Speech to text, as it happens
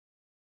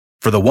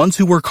For the ones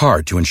who work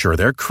hard to ensure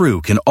their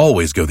crew can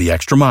always go the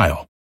extra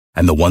mile,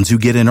 and the ones who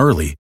get in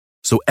early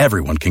so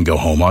everyone can go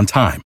home on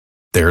time,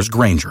 there's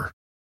Grainger,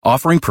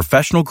 offering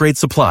professional-grade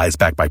supplies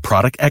backed by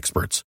product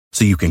experts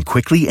so you can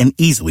quickly and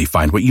easily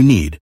find what you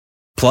need.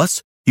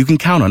 Plus, you can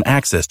count on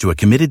access to a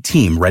committed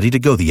team ready to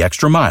go the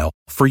extra mile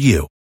for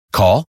you.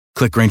 Call,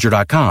 click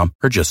Grainger.com,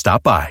 or just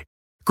stop by.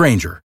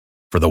 Grainger,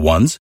 for the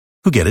ones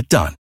who get it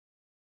done.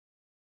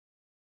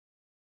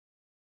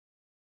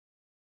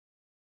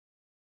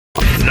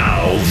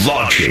 Now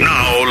launching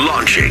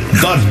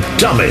the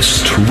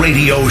dumbest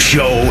radio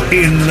show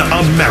in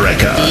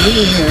America.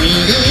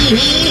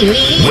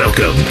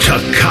 Welcome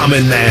to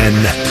Common Man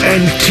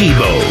and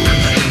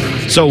T-Bone.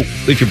 So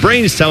if your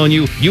brain is telling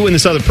you and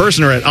this other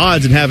person are at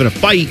odds and having a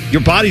fight,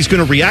 your body's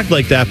going to react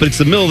like that, but it's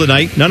the middle of the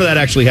night. None of that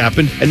actually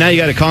happened. And now you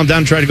got to calm down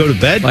and try to go to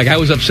bed. Like I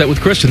was upset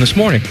with Kristen this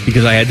morning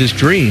because I had this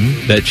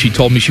dream that she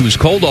told me she was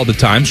cold all the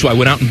time. So I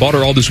went out and bought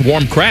her all this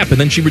warm crap, and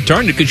then she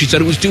returned it because she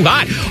said it was too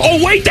hot.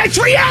 Oh, wait, that's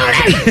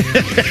reality!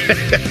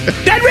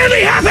 That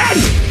really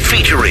happened!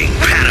 Featuring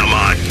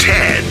Panama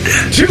Ted.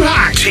 Too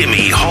hot!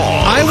 Timmy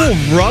Hall. I will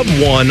rub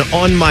one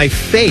on my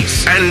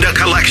face. And a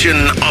collection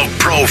of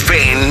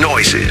profane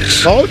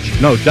noises.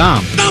 Coach? No,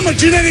 Dom. I'm a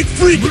genetic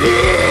freak,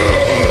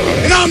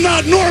 and I'm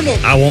not normal.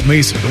 I want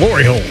me some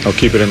glory hole. I'll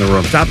keep it in the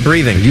room. Stop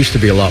breathing. It used to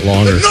be a lot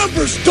longer. The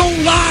numbers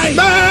don't lie.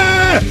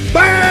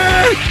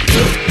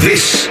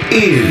 This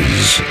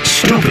is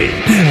Stupid.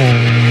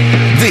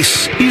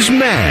 This is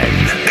Man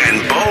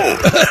and Bone.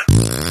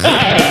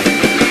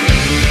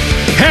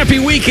 Happy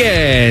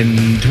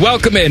weekend.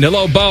 Welcome in.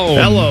 Hello, Bone.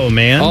 Hello,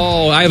 man.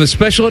 Oh, I have a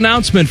special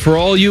announcement for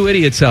all you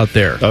idiots out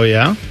there. Oh,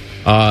 yeah?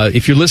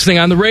 If you're listening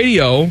on the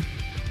radio,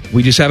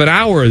 we just have an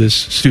hour of this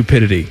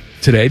stupidity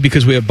today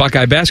because we have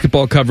Buckeye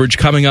basketball coverage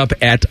coming up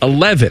at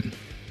 11.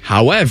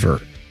 However,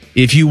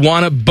 if you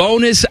want a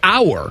bonus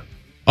hour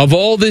of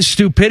all this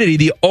stupidity,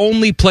 the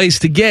only place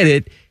to get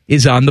it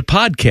is on the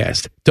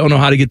podcast. Don't know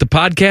how to get the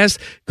podcast?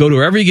 Go to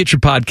wherever you get your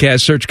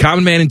podcast, search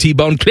Common Man and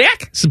T-Bone,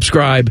 click,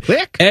 subscribe.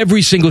 Click.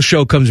 Every single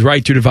show comes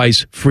right to your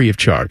device free of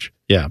charge.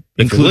 Yeah.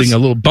 Including a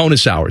little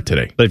bonus hour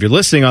today. But if you're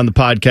listening on the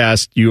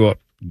podcast,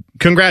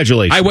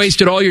 congratulations. I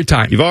wasted all your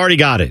time. You've already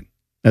got it.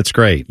 That's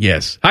great.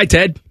 Yes. Hi,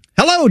 Ted.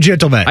 Hello,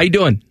 gentlemen. How you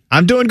doing?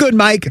 I'm doing good,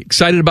 Mike.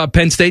 Excited about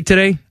Penn State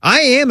today?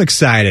 I am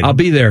excited. I'll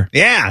be there.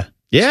 Yeah.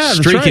 Yeah, that's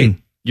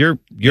Streaking. Right.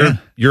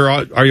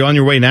 Are you on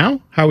your way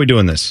now? How are we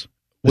doing this?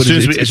 As soon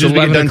as we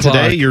get done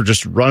today, you're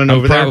just running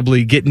over there? I'm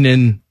probably getting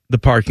in the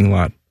parking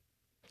lot.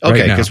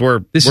 Okay, because we're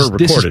recorded.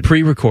 This is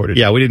pre-recorded.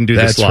 Yeah, we didn't do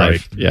this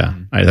live. Right. Yeah.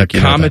 The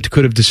comet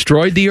could have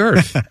destroyed the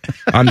Earth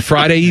on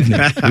Friday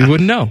evening. We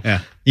wouldn't know.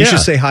 Yeah. You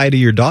should say hi to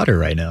your daughter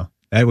right now.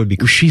 That would be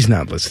cool. She's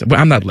not listening. Well,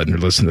 I'm not letting her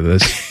listen to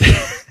this.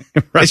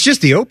 Right. It's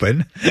just the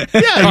open.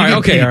 Yeah.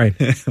 All right.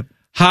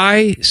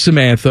 Hi,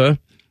 Samantha.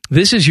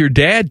 This is your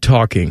dad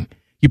talking.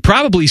 You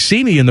probably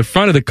see me in the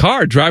front of the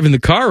car, driving the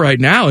car right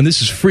now, and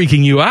this is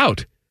freaking you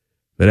out.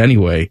 But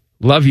anyway,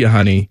 love you,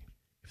 honey.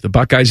 If the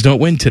Buckeyes don't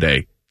win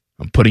today,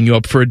 I'm putting you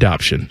up for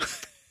adoption.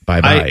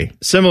 Bye-bye. I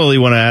similarly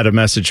want to add a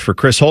message for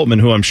Chris Holtman,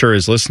 who I'm sure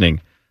is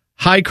listening.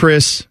 Hi,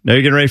 Chris. Now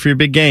you're getting ready for your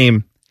big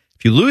game.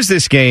 If you lose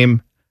this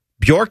game,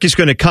 Bjork is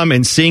going to come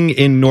and sing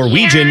in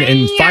Norwegian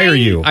and fire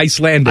you.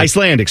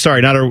 Icelandic,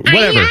 sorry, not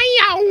whatever.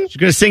 She's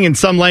going to sing in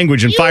some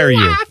language and fire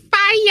you.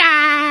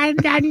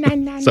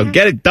 So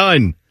get it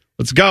done.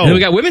 Let's go. And we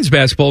got women's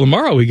basketball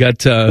tomorrow. We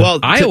got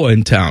Iowa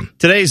in town.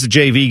 Today's the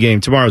JV game.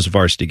 Tomorrow's the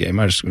varsity game.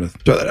 I'm just going to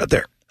throw that out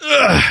there.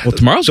 Well,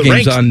 tomorrow's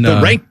game's on... the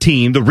ranked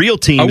team, the real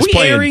team is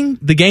playing. Are we airing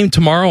the game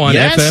tomorrow on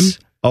FM?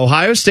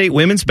 Ohio State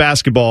women's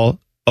basketball,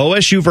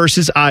 OSU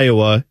versus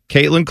Iowa.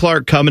 Caitlin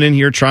Clark coming in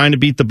here trying to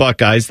beat the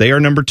Buckeyes. They are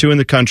number 2 in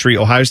the country.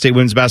 Ohio State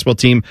women's basketball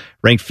team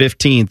ranked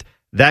 15th.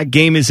 That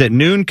game is at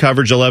noon,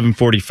 coverage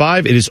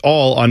 11:45. It is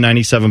all on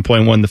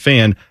 97.1 The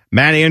Fan.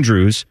 Matt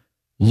Andrews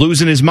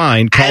losing his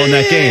mind calling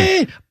that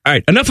game. All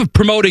right, enough of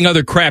promoting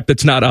other crap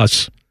that's not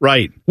us.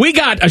 Right. We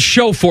got a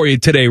show for you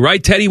today,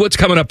 right, Teddy? What's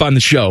coming up on the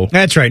show?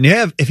 That's right.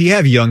 And if you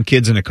have young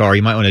kids in a car,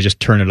 you might want to just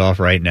turn it off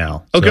right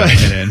now. Okay.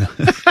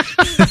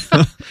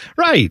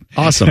 Right.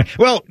 Awesome.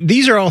 Well,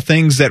 these are all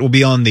things that will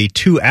be on the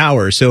 2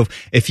 hours. So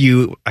if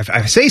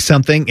I say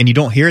something and you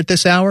don't hear it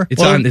this hour,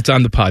 it's on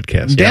the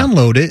podcast.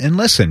 Download it and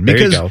listen. There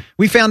you because go.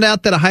 we found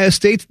out that Ohio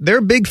State, they're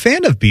a big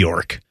fan of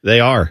Bjork. They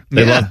are.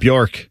 They love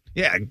Bjork.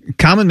 Yeah.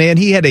 Common Man,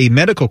 he had a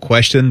medical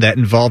question that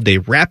involved a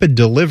rapid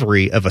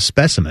delivery of a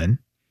specimen.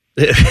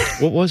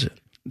 What was it?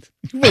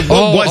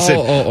 What was it?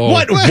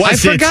 What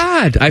was it?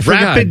 I forgot.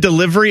 Rapid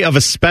delivery of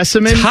a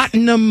specimen?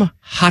 Tottenham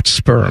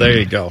Hotspur. There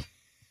you go.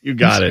 You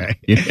got it.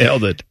 You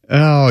nailed it.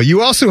 Oh,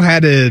 you also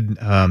had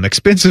an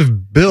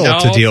expensive bill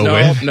to deal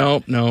with.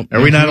 No.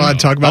 Are we not allowed to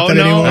talk about that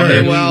anymore?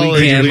 Okay, well,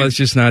 we can. Let's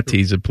just not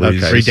tease it,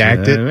 please. Okay.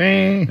 Redact it. All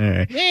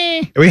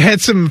right. We had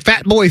some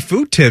Fat Boy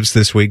food tips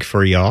this week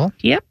for y'all.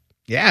 Yep.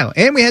 Yeah,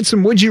 and we had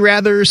some Would You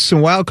Rathers,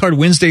 some Wild Card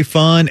Wednesday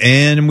fun,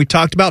 and we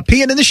talked about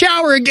peeing in the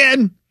shower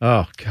again.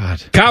 Oh,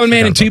 God. Common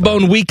Man and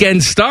T-Bone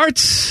weekend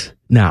starts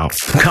now.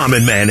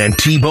 Common Man and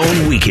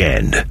T-Bone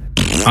weekend.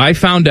 I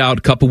found out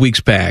a couple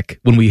weeks back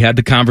when we had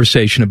the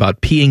conversation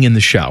about peeing in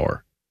the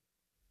shower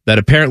that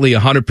apparently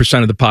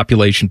 100% of the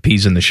population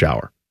pees in the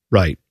shower.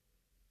 Right.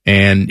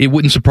 And it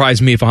wouldn't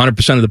surprise me if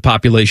 100% of the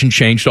population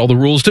changed all the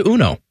rules to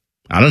Uno.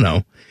 I don't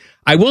know.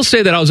 I will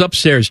say that I was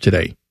upstairs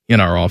today in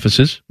our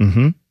offices.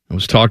 Mm-hmm. I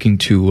was talking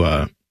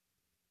to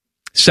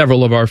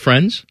several of our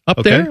friends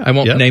up there. I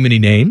won't name any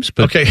names,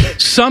 but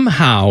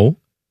somehow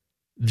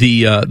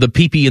the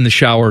pee-pee in the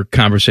shower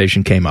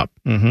conversation came up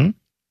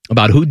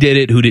about who did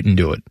it, who didn't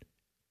do it.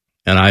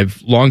 And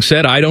I've long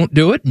said I don't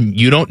do it, and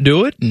you don't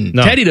do it, and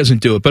Teddy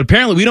doesn't do it. But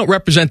apparently we don't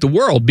represent the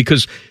world,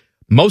 because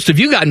most of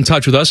you got in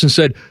touch with us and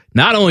said,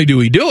 not only do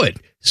we do it,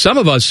 some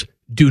of us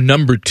do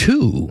number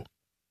 2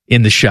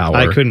 in the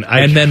shower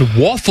and then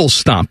waffle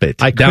stomp it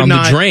down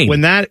the drain.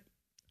 When that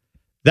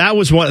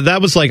was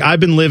like, I've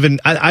been living,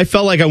 I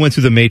felt like I went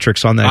through the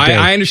Matrix on that day.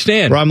 I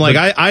understand. Where I'm like,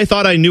 I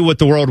thought I knew what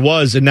the world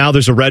was, and now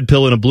there's a red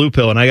pill and a blue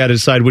pill, and I got to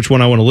decide which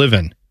one I want to live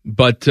in.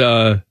 But,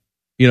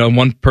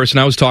 one person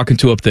I was talking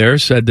to up there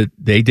said that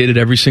they did it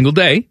every single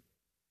day.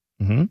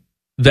 Mm-hmm.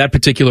 That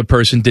particular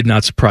person did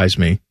not surprise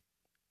me,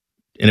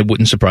 and it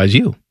wouldn't surprise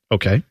you.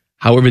 Okay.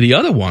 However, the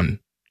other one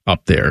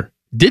up there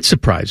did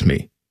surprise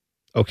me.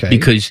 Okay.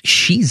 Because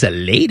she's a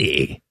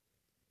lady.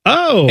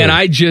 Oh. And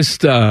I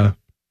just, I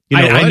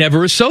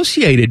never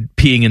associated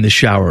peeing in the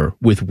shower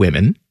with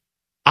women.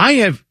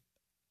 I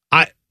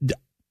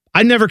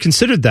never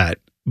considered that.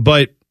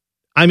 But,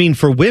 I mean,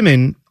 for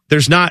women,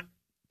 there's not,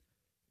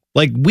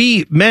 like,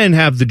 we men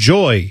have the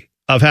joy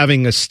of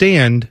having a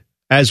stand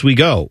as we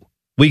go.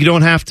 We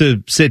don't have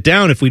to sit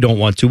down if we don't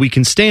want to. We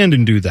can stand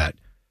and do that.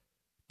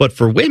 But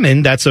for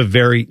women, that's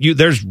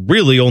there's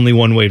really only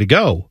one way to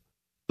go.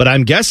 But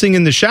I'm guessing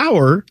in the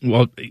shower,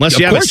 unless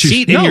you have a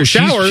seat in your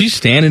shower. She's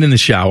standing in the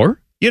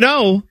shower.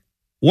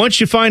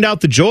 Once you find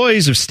out the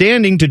joys of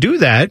standing to do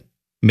that,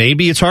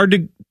 maybe it's hard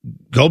to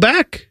go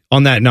back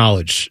on that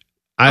knowledge.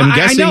 I'm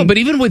guessing. I know, but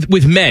even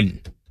with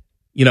men,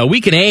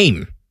 we can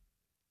aim.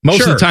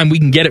 Most of the time we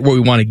can get it where we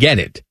want to get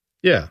it.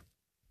 Yeah.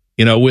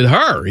 With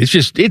her,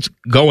 it's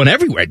going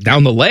everywhere,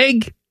 down the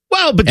leg.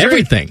 Well, but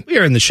everything.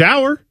 You're in the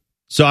shower.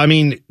 So, I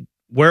mean,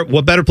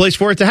 what better place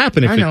for it to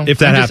happen if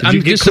that happens?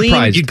 I'm just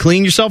surprised. You'd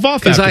clean yourself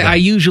off. Because I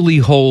usually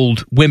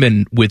hold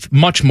women with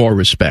much more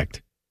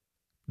respect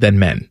than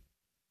men,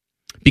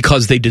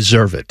 because they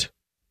deserve it.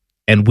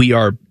 And we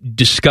are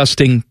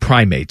disgusting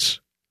primates.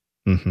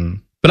 Mm-hmm.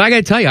 But I got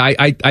to tell you,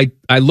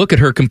 I look at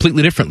her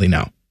completely differently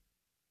now.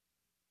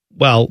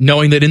 Well,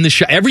 knowing that in the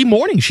shower, every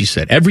morning, she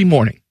said, every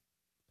morning.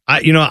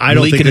 I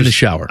don't think in the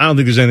shower. I don't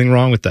think there's anything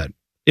wrong with that.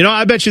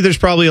 I bet you there's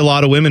probably a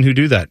lot of women who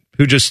do that,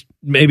 who just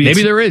maybe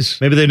there is.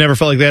 Maybe they never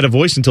felt like they had a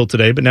voice until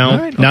today, but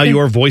now now you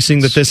are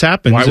voicing that this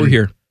happens. Why we're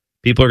here.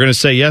 People are going to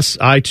say, yes,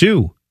 I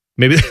too.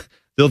 Maybe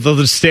they'll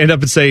just stand up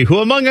and say, who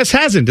among us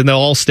hasn't? And they'll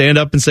all stand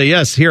up and say,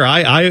 yes, here,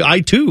 I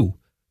too.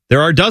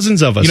 There are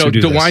dozens of us who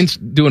do DeWine's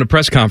doing a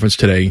press conference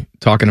today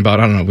talking about,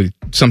 I don't know,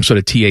 some sort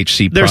of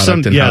THC There's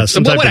product.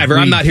 Whatever,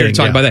 I'm not here to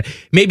talk about that.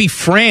 Maybe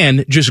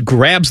Fran just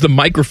grabs the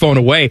microphone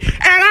away, and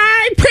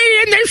I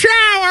pee in the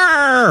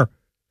shower!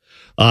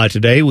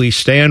 Today we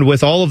stand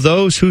with all of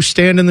those who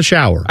stand in the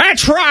shower.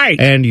 That's right!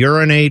 And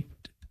urinate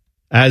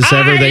as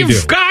ever they do.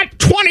 I've got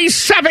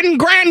 27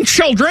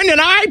 grandchildren, and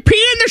I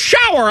pee in the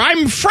shower.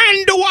 I'm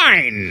Fran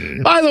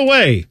DeWine. By the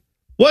way,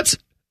 what's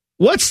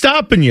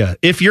stopping you?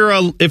 If you're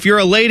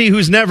a lady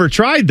who's never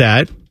tried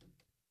that,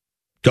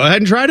 go ahead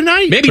and try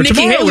tonight. Maybe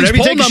Nikki Haley's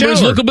poll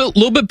numbers look a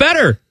little bit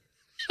better.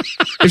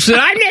 If said,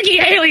 I'm Nikki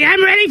Haley,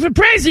 I'm ready for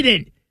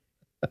president,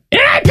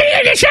 and I pee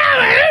in the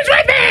shower. Who's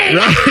with me?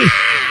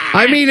 Right.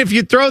 I mean, if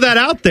you throw that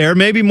out there,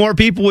 maybe more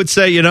people would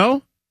say,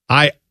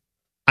 I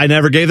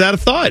never gave that a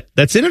thought.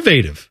 That's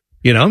innovative.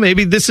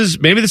 Maybe this is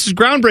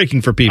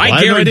groundbreaking for people.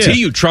 I guarantee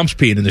you Trump's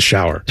peeing in the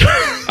shower.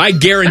 I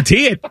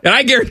guarantee it. And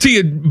I guarantee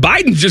you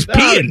Biden's just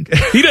peeing.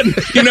 He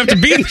doesn't have to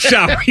be in the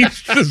shower.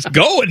 He's just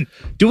going.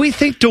 Do we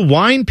think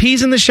DeWine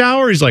pees in the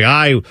shower? He's like,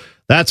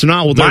 that's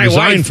not what they're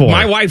designed for.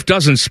 My wife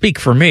doesn't speak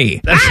for me.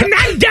 I'm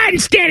not done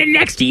standing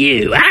next to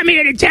you. I'm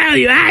here to tell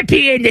you I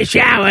pee in the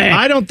shower.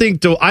 I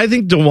think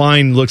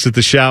DeWine looks at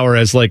the shower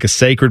as like a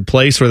sacred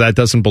place where that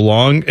doesn't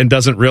belong, and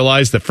doesn't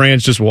realize that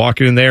Fran's just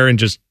walking in there and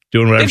just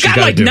doing whatever she's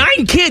got to do. They've got like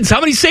 9 kids. How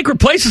many sacred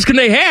places can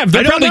they have?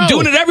 They're probably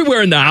doing it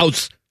everywhere in the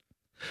house.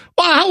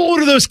 Well, how old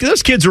are those?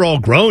 Those kids are all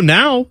grown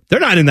now. They're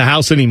not in the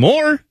house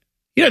anymore.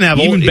 He doesn't have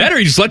even better.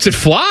 He just lets it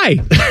fly.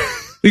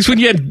 At least when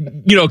you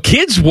had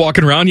kids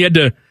walking around, you had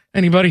to.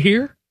 Anybody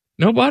here?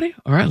 Nobody?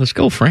 All right, let's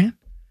go, Fran.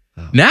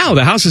 Now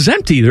the house is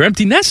empty. They're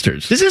empty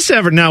nesters. Does this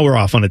ever? Now we're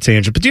off on a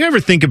tangent. But do you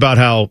ever think about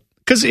how?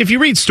 Because if you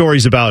read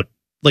stories about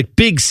like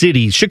big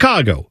cities,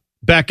 Chicago,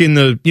 back in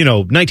the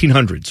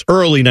 1900s,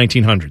 early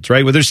 1900s,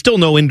 right, where there's still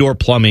no indoor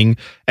plumbing,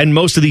 and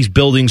most of these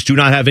buildings do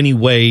not have any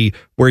way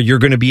where you're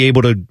going to be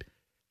able to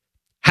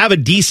have a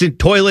decent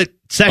toilet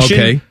session.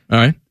 Okay, all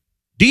right.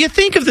 Do you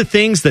think of the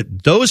things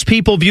that those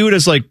people viewed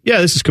as like, yeah,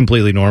 this is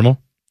completely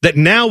normal? That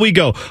now we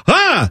go,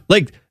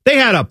 like they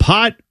had a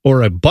pot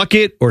or a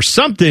bucket or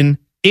something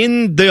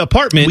in the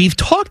apartment. We've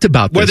talked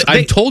about this.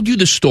 I've told you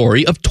the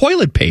story of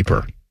toilet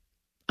paper.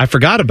 I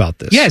forgot about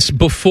this. Yes,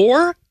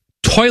 before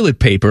toilet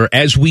paper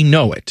as we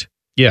know it,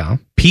 Yeah.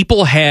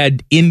 people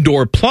had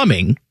indoor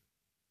plumbing,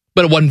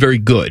 but it wasn't very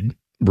good.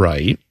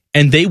 Right.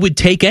 And they would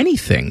take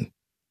anything,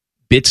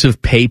 bits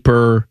of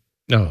paper,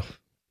 Oh.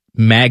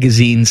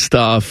 magazine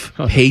stuff,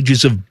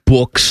 pages of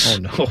books, Oh,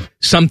 no.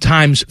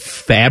 sometimes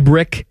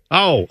fabric.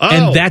 Oh.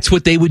 And that's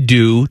what they would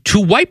do to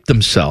wipe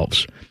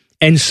themselves.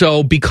 And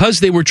so because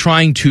they were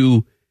trying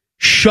to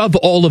shove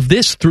all of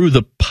this through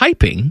the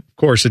piping, of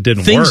course it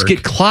didn't things work.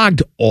 get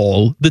clogged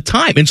all the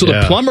time. And so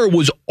the plumber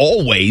was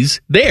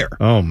always there.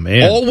 Oh,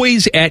 man.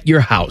 Always at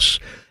your house.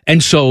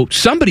 And so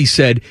somebody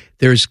said,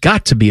 there's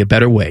got to be a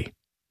better way.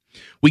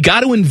 We got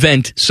to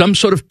invent some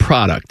sort of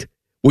product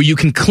where you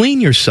can clean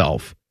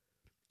yourself.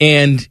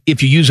 And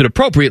if you use it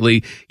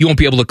appropriately, you won't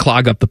be able to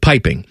clog up the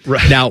piping.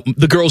 Right. Now,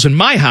 the girls in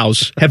my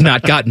house have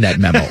not gotten that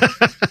memo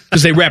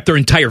because they wrapped their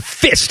entire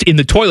fist in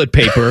the toilet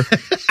paper.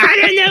 I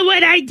don't know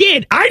what I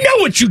did. I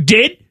know what you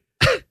did.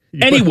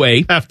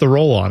 Anyway. Half the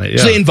roll on it. Yeah.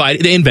 So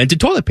they invented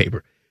toilet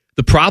paper.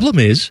 The problem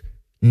is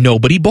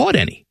nobody bought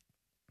any.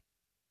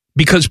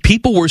 Because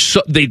people were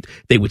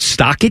they would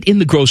stock it in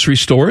the grocery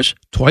stores.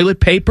 Toilet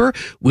paper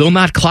will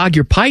not clog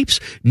your pipes.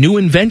 New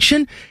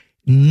invention.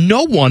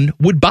 No one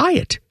would buy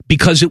it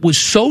because it was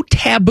so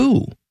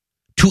taboo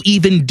to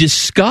even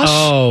discuss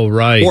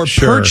or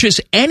purchase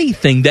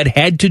anything that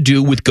had to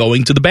do with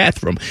going to the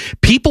bathroom.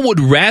 People would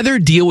rather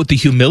deal with the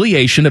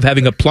humiliation of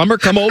having a plumber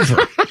come over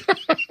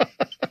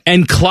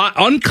and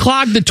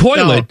unclog the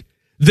toilet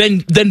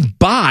than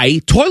buy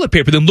toilet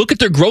paper. Then look at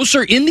their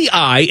grocer in the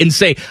eye and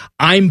say,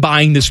 I'm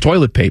buying this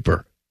toilet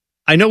paper.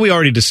 I know we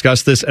already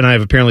discussed this, and I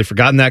have apparently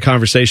forgotten that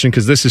conversation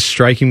because this is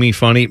striking me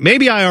funny.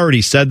 Maybe I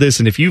already said this,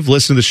 and if you've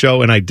listened to the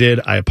show and I did,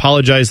 I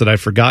apologize that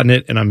I've forgotten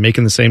it and I'm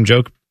making the same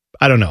joke.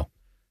 I don't know.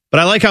 But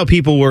I like how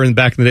people were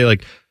back in the day,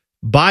 like,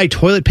 buy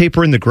toilet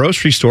paper in the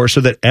grocery store so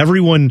that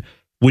everyone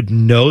would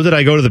know that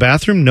I go to the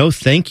bathroom. No,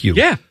 thank you.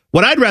 Yeah.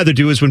 What I'd rather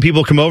do is when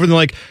people come over and they're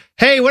like,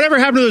 hey, whatever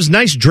happened to those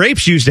nice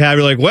drapes you used to have?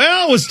 You're like,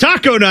 well, it was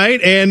taco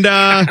night, and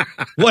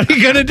what are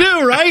you going to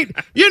do, right?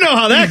 You know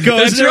how that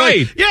goes. That's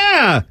right. Like,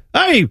 yeah.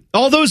 Hey,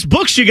 all those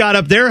books you got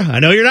up there, I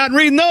know you're not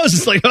reading those.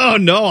 It's like, oh,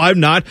 no, I'm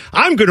not.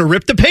 I'm going to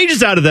rip the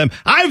pages out of them.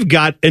 I've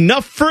got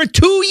enough for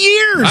 2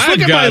 years. Look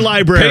at my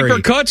library.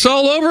 Paper cuts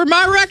all over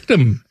my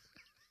rectum.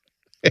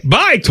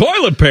 Buy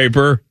toilet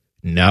paper.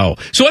 No.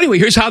 So anyway,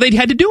 here's how they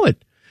had to do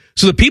it.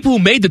 So the people who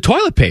made the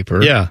toilet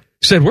paper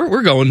said,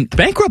 we're going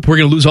bankrupt. We're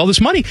going to lose all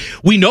this money.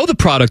 We know the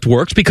product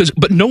works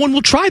but no one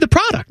will try the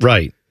product.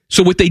 Right.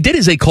 So what they did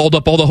is they called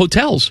up all the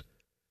hotels.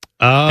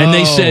 And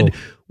they said,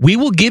 we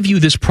will give you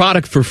this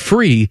product for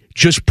free.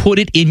 Just put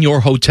it in your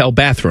hotel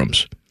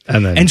bathrooms.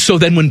 And so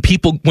then when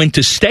people went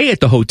to stay at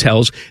the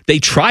hotels, they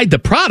tried the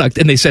product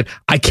and they said,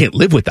 I can't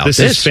live without this.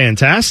 This is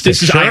fantastic.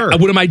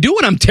 What am I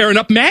doing? I'm tearing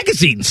up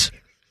magazines.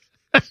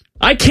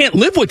 I can't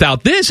live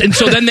without this. And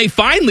so then they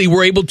finally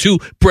were able to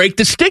break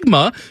the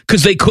stigma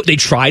because they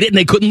tried it and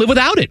they couldn't live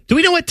without it. Do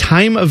we know what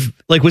time of,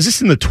 like, was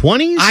this in the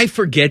 20s? I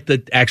forget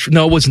the actual,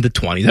 no, it wasn't the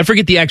 20s. I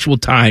forget the actual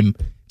time.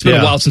 It's been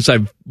a while since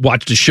I've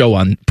watched a show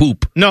on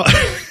poop. No.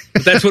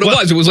 But that's what it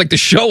was. It was like the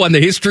show on the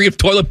history of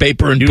toilet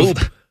paper and poop.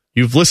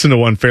 You've listened to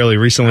one fairly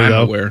recently, I'm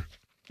though. aware.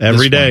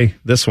 Every day,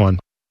 this one.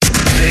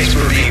 Thanks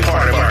for being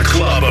part of our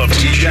club of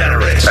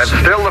degenerates. And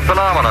still the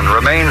phenomenon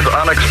remains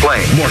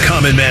unexplained. More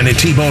Common Man and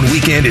T-Bone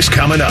Weekend is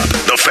coming up.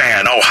 The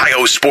Fan,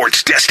 Ohio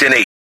sports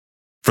destination.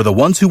 For the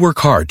ones who work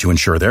hard to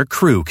ensure their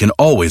crew can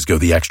always go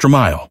the extra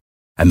mile,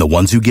 and the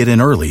ones who get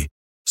in early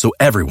so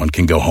everyone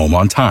can go home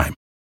on time,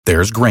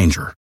 there's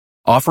Grainger,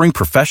 offering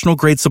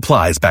professional-grade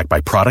supplies backed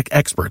by product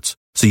experts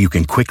so you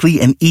can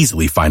quickly and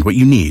easily find what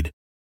you need.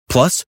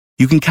 Plus,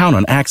 you can count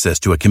on access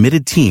to a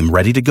committed team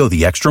ready to go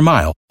the extra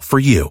mile for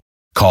you.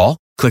 Call,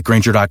 click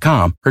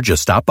Grainger.com, or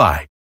just stop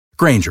by.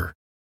 Grainger,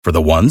 for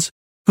the ones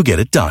who get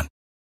it done.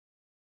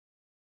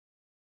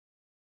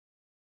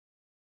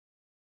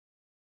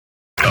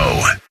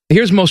 Go.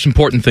 Here's the most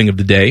important thing of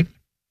the day.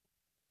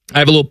 I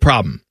have a little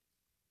problem,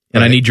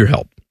 and I need your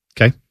help.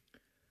 Okay.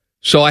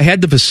 So I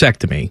had the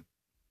vasectomy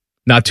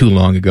not too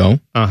long ago.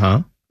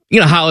 Uh-huh.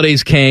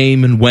 Holidays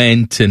came and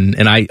went,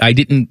 and I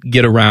didn't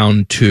get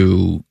around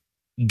to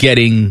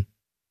getting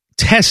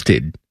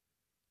tested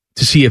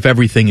to see if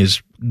everything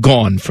is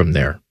gone from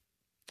there.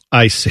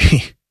 I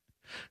see.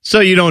 So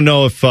you don't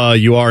know if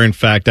you are, in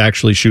fact,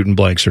 actually shooting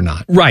blanks or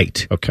not.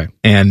 Right. Okay.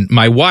 And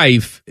my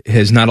wife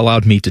has not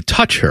allowed me to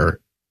touch her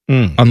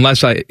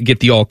unless I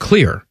get the all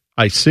clear.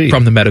 I see.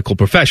 From the medical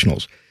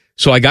professionals.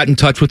 So I got in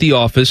touch with the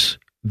office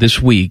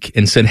this week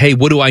and said, hey,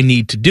 what do I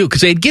need to do?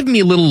 Because they had given me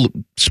a little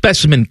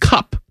specimen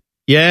cup.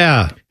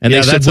 Yeah. And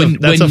they said,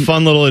 that's a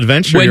fun little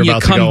adventure when you're you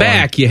about come to go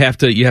back, on. you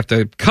have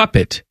to cup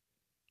it,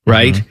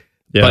 right? Mm-hmm.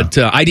 Yeah. But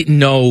I didn't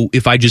know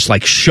if I just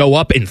show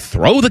up and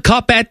throw the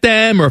cup at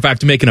them, or if I have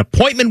to make an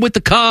appointment with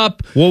the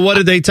cup. Well, what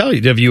did they tell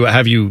you?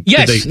 Have you?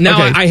 Yes.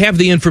 I have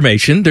the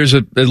information. There's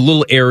a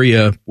little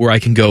area where I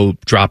can go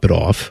drop it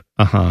off.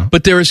 Uh-huh.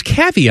 But there is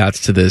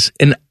caveats to this,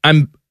 and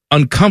I'm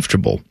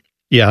uncomfortable.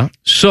 Yeah.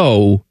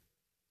 So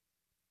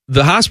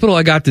the hospital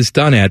I got this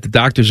done at, the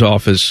doctor's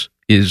office,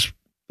 is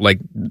like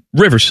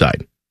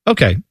Riverside.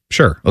 Okay,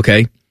 sure.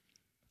 Okay.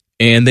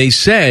 And they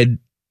said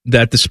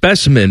that the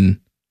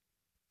specimen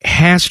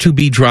has to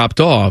be dropped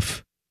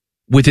off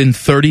within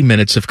 30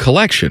 minutes of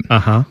collection.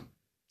 Uh-huh.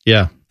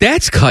 Yeah.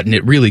 That's cutting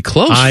it really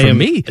close for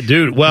me.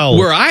 Dude, well.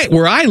 Where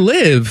I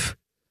live,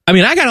 I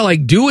mean, I got to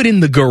like do it in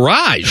the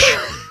garage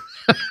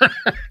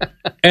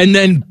and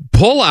then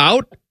pull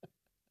out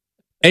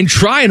and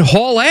try and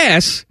haul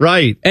ass.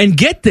 Right. And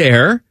get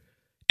there.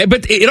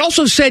 But it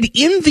also said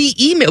in the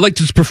email, like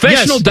this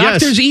professional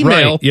doctor's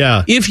email, right,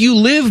 yeah. If you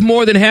live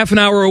more than half an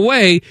hour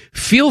away,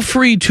 feel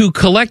free to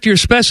collect your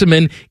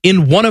specimen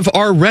in one of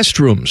our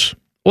restrooms.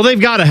 Well,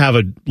 they've got to have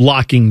a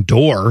locking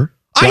door.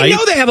 Right? I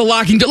know they have a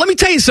locking door. Let me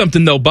tell you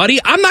something, though, buddy.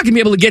 I'm not going to be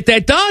able to get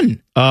that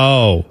done.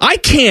 Oh. I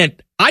can't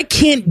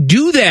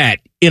do that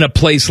in a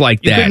place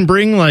like that. You couldn't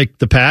bring, like,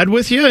 the pad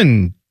with you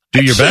and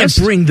do your best?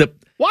 Bring the...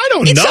 Well, I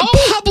don't know. It's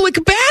a public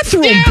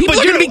bathroom. Yeah, People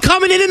are going to be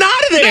coming in and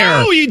out of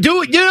there. No, you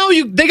do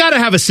it. They got to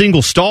have a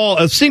single stall,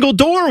 a single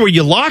door where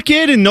you lock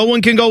it and no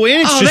one can go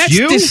in. It's just that's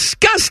you.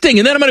 Disgusting.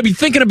 And then I'm going to be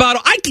thinking about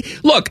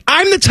look,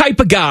 I'm the type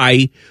of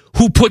guy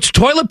who puts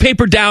toilet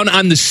paper down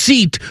on the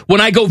seat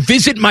when I go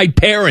visit my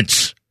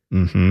parents.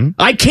 Mm-hmm.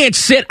 I can't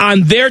sit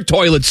on their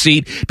toilet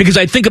seat because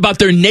I think about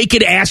their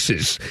naked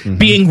asses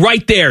being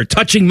right there,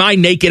 touching my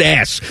naked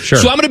ass. Sure.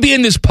 So I'm going to be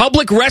in this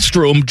public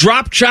restroom,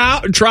 drop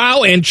chow,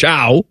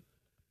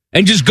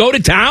 and just go to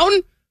town,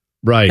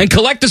 right, and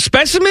collect a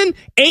specimen?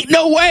 Ain't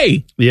no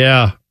way.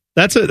 Yeah,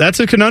 that's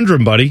a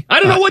conundrum, buddy. I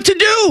don't know what to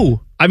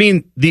do. I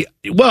mean,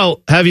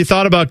 have you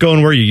thought about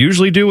going where you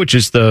usually do, which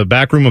is the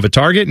back room of a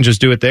Target, and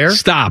just do it there?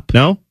 Stop.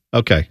 No?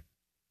 Okay.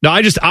 No,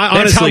 that's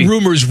honestly, how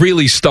rumors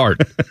really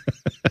start.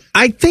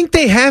 I think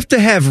they have to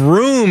have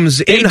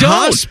rooms in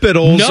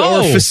hospitals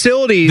or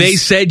facilities. They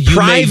said you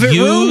may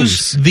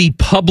use the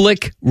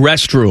public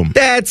restroom.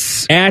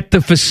 That's at the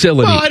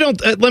facility. Well, I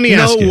don't. Let me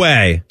ask you. No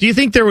way. Do you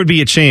think there would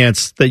be a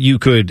chance that you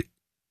could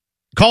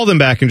call them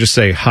back and just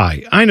say,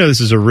 "Hi, I know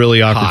this is a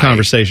really awkward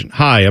conversation.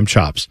 Hi, I'm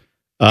Chops.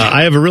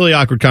 I have a really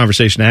awkward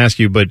conversation to ask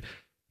you, but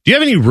do you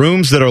have any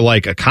rooms that are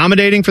like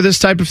accommodating for this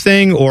type of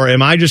thing, or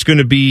am I just going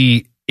to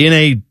be in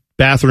a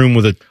bathroom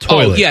with a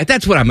toilet?" Oh, yeah,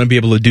 that's what I'm going to be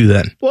able to do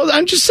then. Well,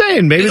 I'm just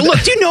saying, maybe.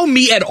 Look, do you know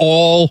me at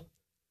all?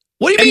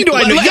 What do you mean? Do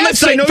I know?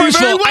 Yes, I know you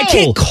very well. I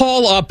can't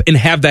call up and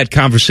have that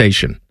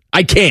conversation.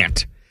 I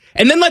can't.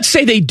 And then let's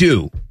say they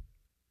do.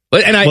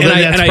 And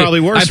that's probably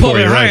worse for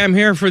you, right? Hi, I'm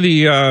here for the.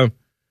 You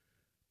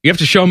have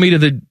to show me to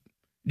the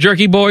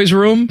Jerky Boys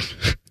room.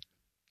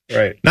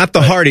 Right. Not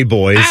the Hardy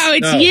Boys. Oh,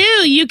 it's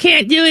you. You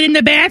can't do it in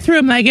the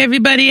bathroom like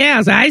everybody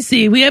else. I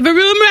see. We have a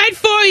room right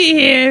for you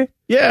here.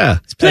 Yeah.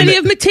 There's plenty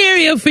of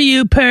material for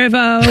you,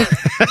 pervo.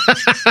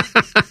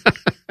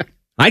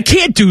 I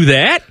can't do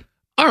that.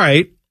 All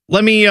right.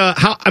 Let me,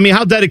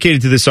 how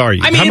dedicated to this are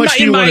you? I mean, how much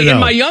do you want to know? In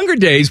my younger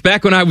days,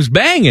 back when I was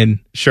banging.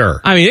 Sure.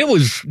 I mean, it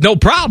was no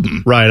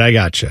problem. Right, I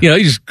gotcha. You know,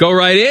 you just go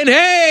right in,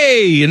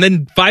 hey, and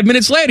then 5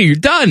 minutes later, you're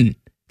done.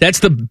 That's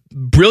the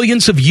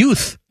brilliance of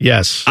youth.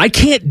 Yes. I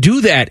can't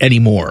do that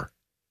anymore.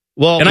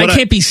 Well, and I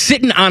can't be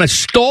sitting on a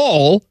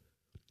stall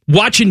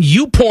watching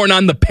YouPorn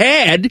on the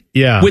pad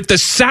with the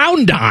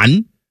sound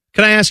on.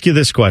 Can I ask you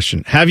this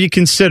question? Have you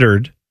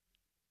considered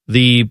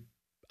the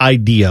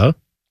idea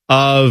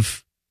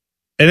of,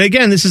 and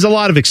again, this is a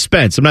lot of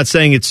expense. I'm not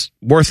saying it's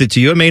worth it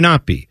to you. It may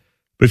not be.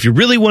 But if you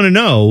really want to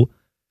know,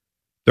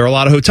 there are a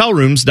lot of hotel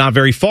rooms not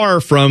very far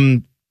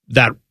from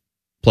that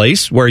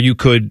place where you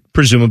could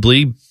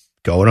presumably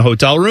go in a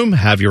hotel room,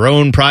 have your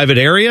own private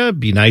area,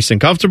 be nice and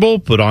comfortable,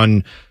 put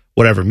on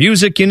whatever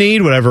music you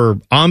need, whatever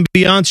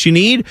ambiance you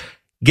need,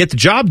 get the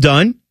job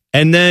done,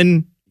 and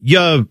then you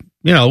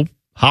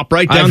hop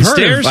right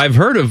downstairs. I've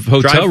heard of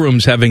hotel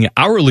rooms having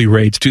hourly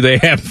rates. Do they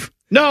have?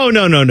 No.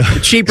 The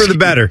cheaper the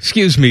better.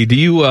 Excuse me. Do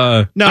you?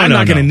 I'm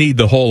not going to need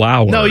the whole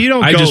hour. No, you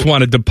don't. I just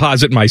want to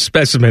deposit my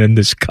specimen in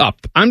this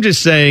cup. I'm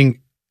just saying,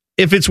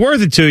 if it's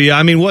worth it to you,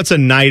 I mean, what's a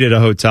night at a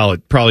hotel?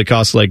 It probably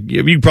costs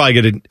you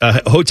probably get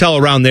a hotel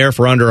around there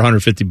for under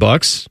 $150.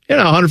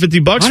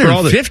 $150 for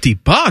all the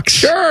 $150.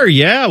 Sure,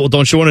 yeah. Well,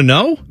 don't you want to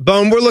know?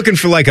 Bone, we're looking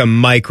for like a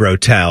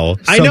microtel.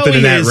 I know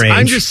in that range.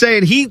 I'm just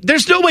saying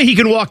there's no way he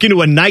can walk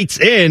into a Night's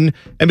Inn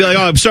and be like,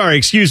 "Oh, I'm sorry,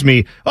 excuse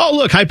me. Oh,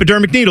 look,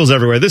 hypodermic needles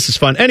everywhere. This is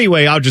fun.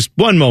 Anyway, I'll just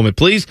one moment,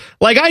 please."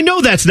 Like, I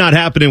know that's not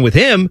happening with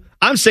him.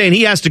 I'm saying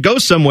he has to go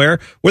somewhere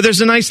where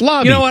there's a nice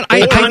lobby. You know what?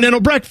 A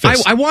continental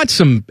breakfast. I want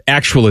some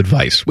actual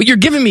advice. What you're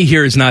giving me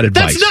here is not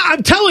advice. That's not.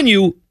 I'm telling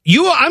you.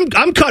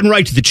 I'm cutting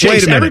right to the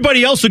chase.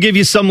 Everybody else will give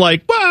you some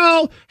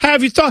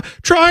have you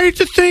tried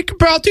to think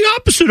about the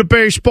opposite of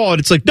baseball? And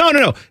it's like,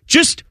 no.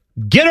 Just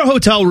get a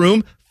hotel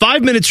room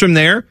 5 minutes from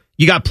there.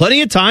 You got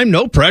plenty of time,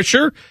 no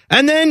pressure.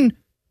 And then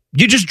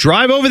you just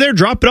drive over there,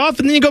 drop it off,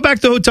 and then you go back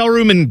to the hotel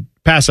room and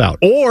pass out.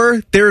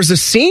 Or there's a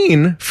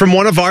scene from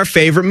one of our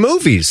favorite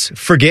movies,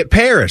 Forget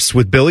Paris,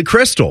 with Billy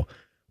Crystal,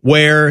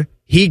 where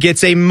he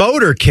gets a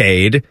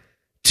motorcade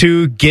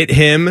to get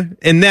him,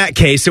 in that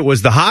case, it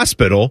was the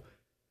hospital,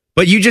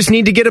 But you just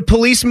need to get a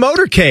police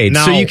motorcade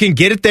No. so you can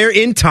get it there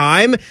in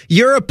time.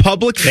 You're a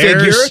public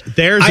figure.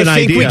 There's I an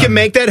think we idea. can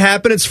make that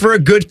happen. It's for a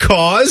good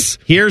cause.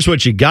 Here's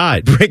what you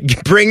got.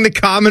 Bring the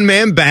common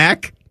man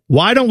back.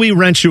 Why don't we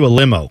rent you a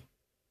limo?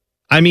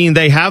 I mean,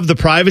 they have the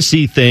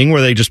privacy thing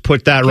where they just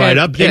put that right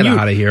up. Get And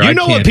out of here. You I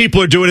know what can't.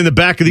 people are doing in the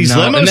back of these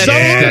limos? and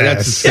somewhere?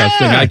 that's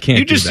disgusting. Yeah. I can't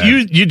You just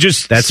do that. you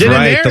just That's sit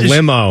right, in there. the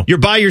limo. You're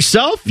by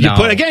yourself. You No.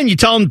 put again. You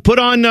tell them to put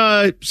on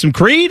some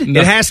Creed.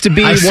 It has to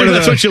be I assume one of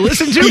that's the- what you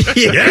listen to.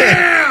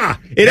 Yeah.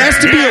 It has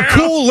to be a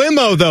cool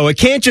limo, though. It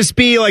can't just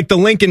be like the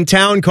Lincoln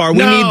Town Car. We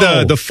No.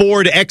 need the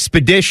Ford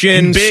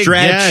Expedition Big,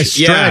 stretch.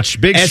 yeah,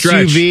 stretch, big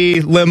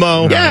SUV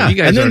limo. Yeah, you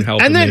guys and then, aren't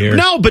helping and then me here.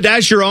 no, but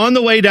as you're on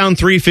the way down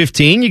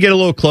 315, you get a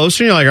little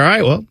closer, and you're like, all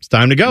right, well, it's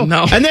time to go.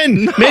 No. And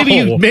then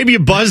No. maybe you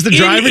buzz the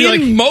driver. In You're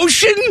like,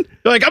 motion?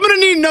 you're like, I'm going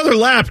to need another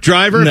lap,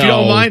 driver, if you No,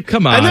 don't mind.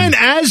 come on. And then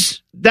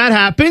as that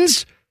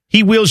happens,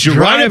 he wheels you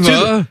right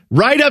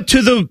up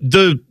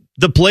to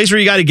the place where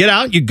you got to get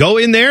out. You go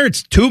in there.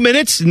 It's 2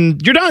 minutes,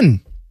 and you're done.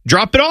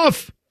 Drop it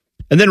off,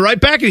 and then right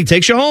back, and he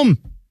takes you home,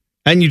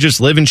 and you just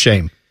live in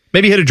shame.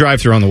 Maybe hit a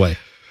drive-thru on the way.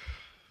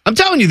 I'm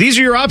telling you, these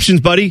are your options,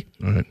 buddy.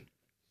 All right.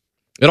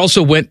 It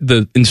also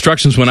the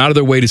instructions went out of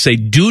their way to say,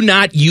 do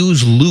not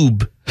use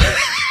lube.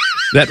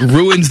 That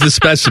ruins the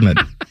specimen.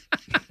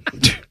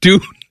 Do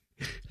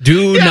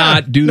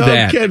not do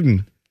that. I'm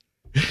kidding.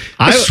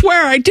 I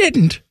swear I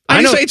didn't.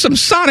 I just ate some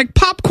Sonic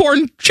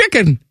popcorn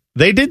chicken.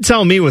 They did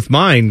tell me with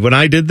mine when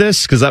I did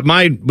this, because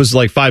mine was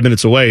like 5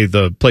 minutes away,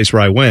 the place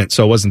where I went,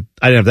 so I didn't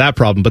have that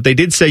problem. But they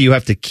did say you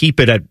have to keep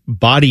it at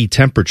body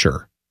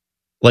temperature.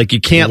 Like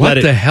you can't let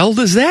it. What the hell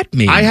does that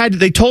mean?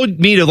 They told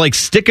me to like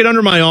stick it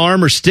under my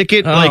arm or stick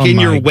it like in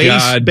your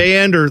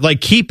waistband or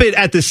like keep it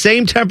at the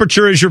same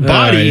temperature as your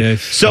body.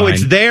 So fine.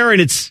 it's there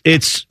and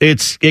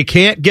it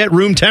can't get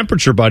room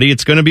temperature, buddy.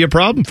 It's going to be a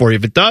problem for you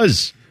if it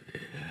does.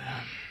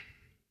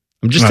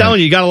 I'm just telling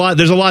you,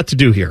 there's a lot to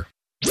do here.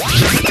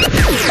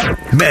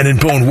 Man and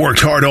Bone worked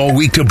hard all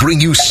week to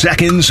bring you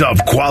seconds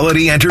of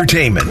quality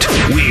entertainment.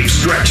 We've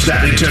stretched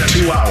that into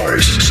 2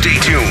 hours. Stay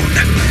tuned.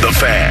 The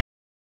Fan.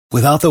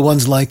 Without the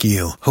ones like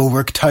you, who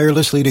work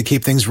tirelessly to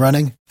keep things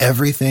running,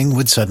 everything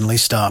would suddenly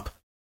stop.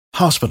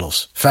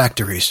 Hospitals,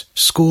 factories,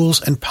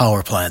 schools, and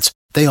power plants,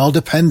 they all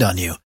depend on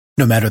you.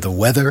 No matter the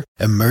weather,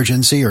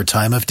 emergency, or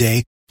time of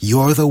day,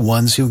 you're the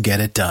ones who get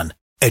it done.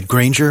 At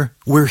Grainger,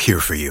 we're here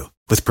for you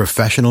with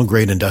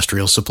professional-grade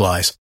industrial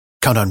supplies.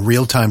 Count on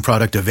real-time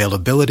product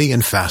availability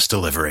and fast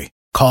delivery.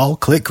 Call,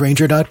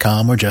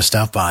 clickgrainger.com, or just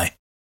stop by.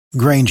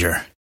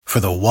 Grainger, for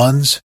the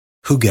ones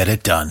who get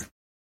it done.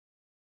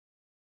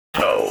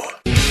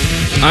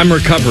 I'm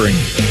recovering.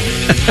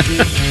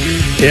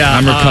 Yeah,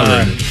 I'm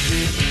recovering.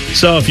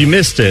 So if you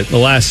missed it, the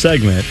last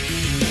segment,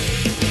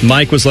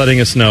 Mike was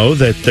letting us know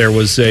that there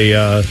was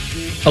a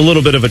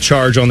little bit of a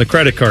charge on the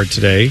credit card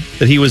today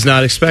that he was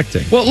not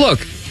expecting. Well,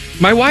 look,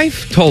 my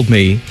wife told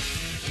me.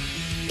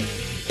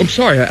 I'm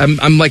sorry,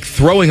 I'm like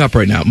throwing up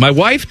right now. My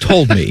wife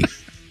told me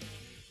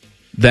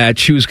that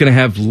she was going to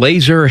have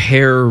laser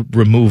hair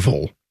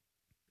removal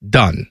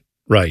done.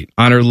 Right.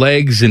 On her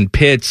legs and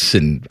pits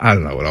and I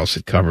don't know what else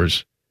it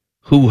covers.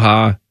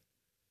 Hoo-ha.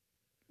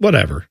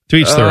 Whatever. To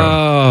each their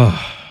own.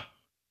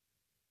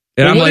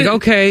 And I'm like,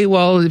 okay,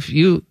 well, if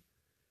you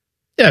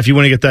want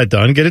to get that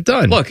done, get it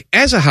done. Look,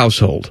 as a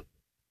household,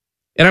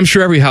 and I'm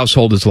sure every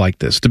household is like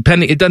this, it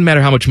doesn't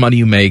matter how much money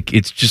you make,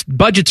 it's just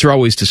budgets are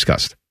always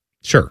discussed.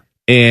 Sure.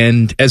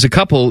 And as a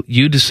couple,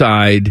 you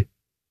decide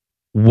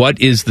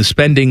what is the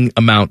spending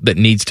amount that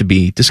needs to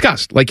be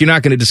discussed. Like, you're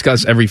not going to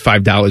discuss every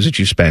 $5 that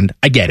you spend.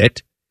 I get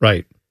it.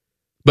 Right.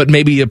 But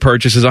maybe a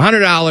purchase is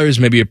 $100,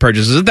 maybe a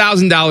purchase is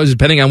 $1,000,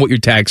 depending on what your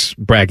tax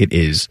bracket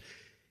is.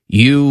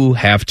 You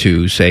have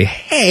to say,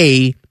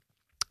 hey,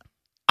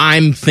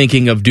 I'm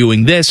thinking of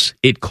doing this.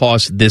 It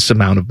costs this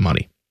amount of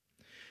money.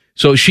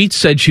 So she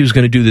said she was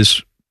going to do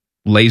this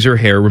laser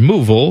hair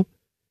removal.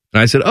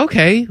 And I said,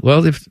 okay,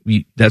 well, if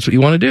that's what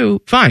you want to do,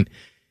 fine.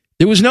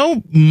 There was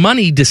no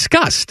money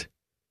discussed.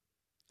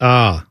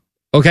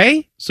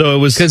 Okay? So it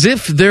was... Because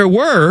if there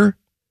were,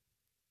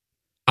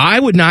 I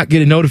would not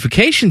get a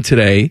notification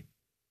today,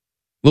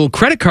 little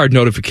credit card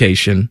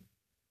notification,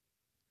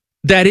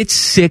 that it's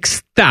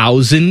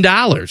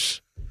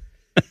 $6,000.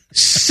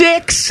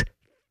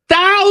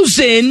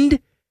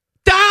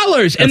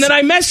 $6,000! And then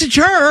I message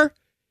her,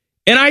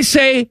 and I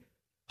say,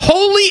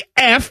 holy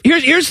F, here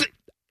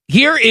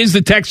is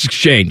the text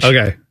exchange.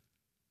 Okay.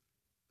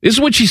 This is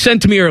what she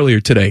sent to me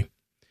earlier today.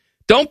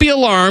 Don't be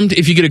alarmed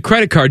if you get a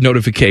credit card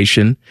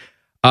notification.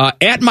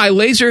 At my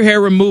laser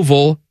hair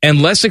removal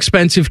and less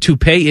expensive to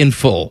pay in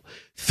full.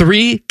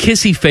 3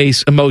 kissy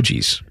face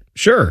emojis.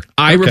 Sure.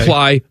 I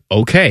reply,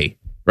 okay.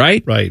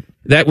 Right? Right.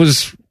 That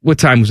was, what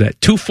time was that?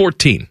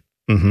 2:14.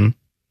 Mm-hmm.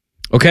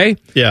 Okay?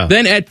 Yeah.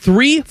 Then at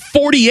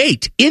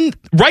 3:48,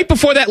 right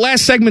before that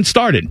last segment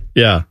started,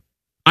 yeah,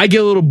 I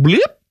get a little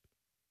blip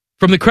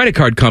from the credit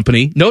card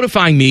company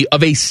notifying me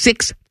of a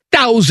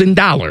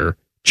 $6,000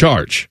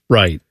 charge.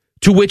 Right.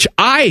 To which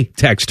I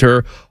text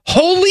her,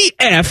 holy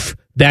F,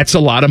 that's a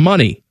lot of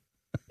money.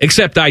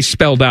 Except I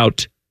spelled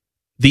out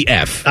the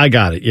F. I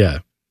got it. Yeah.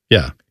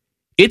 Yeah.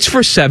 It's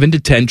for 7 to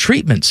 10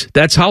 treatments.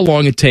 That's how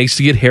long it takes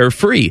to get hair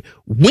free.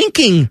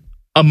 Winking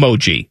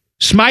emoji.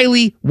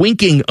 Smiley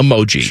winking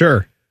emoji.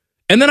 Sure.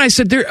 And then I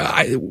said, there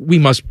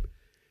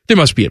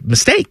must be a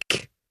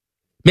mistake.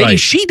 Maybe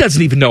she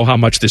doesn't even know how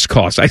much this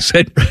costs. I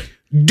said,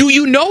 do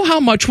you know how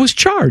much was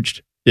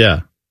charged?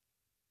 Yeah.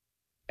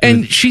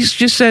 And she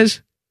just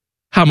says,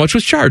 how much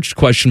was charged?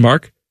 Question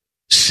mark.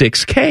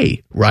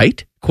 $6,000,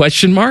 right?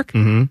 Question mark.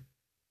 Mm-hmm.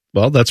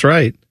 Well, that's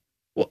right.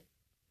 Well,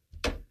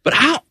 but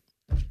how?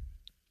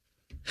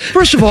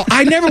 First of all,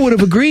 I never would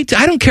have agreed to.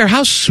 I don't care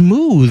how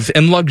smooth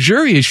and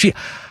luxurious she. If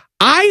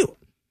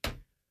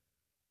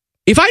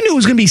I knew it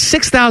was going to be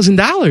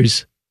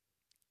 $6,000,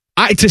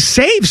 to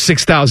save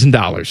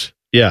 $6,000.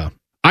 Yeah,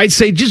 I'd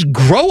say just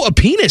grow a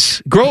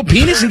penis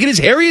and get as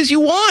hairy as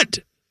you want.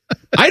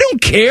 I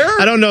don't care.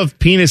 I don't know if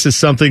penis is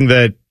something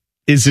that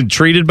isn't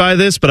treated by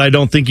this, but I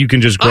don't think you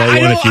can just grow one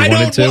if you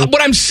wanted to.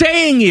 What I'm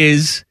saying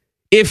is,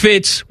 if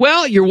it's,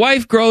 well, your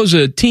wife grows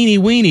a teeny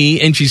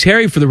weeny and she's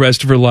hairy for the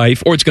rest of her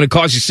life, or it's going to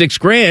cost you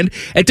 $6,000,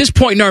 at this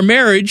point in our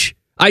marriage,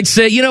 I'd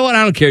say, you know what?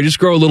 I don't care. Just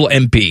grow a little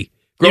MP.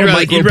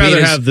 You'd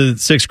rather have the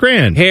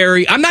 $6,000.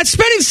 Harry, I'm not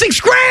spending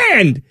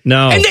 $6,000.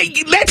 No. And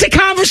that's a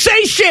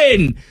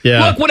conversation.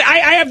 Yeah. Look, when I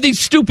have these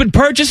stupid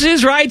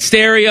purchases, right?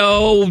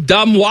 Stereo,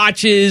 dumb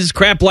watches,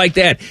 crap like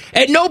that.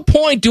 At no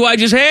point do I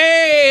just,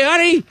 hey,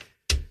 honey,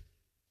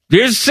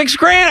 here's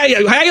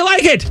 $6,000. How do you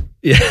like it?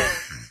 Yeah.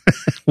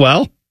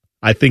 Well,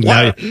 I think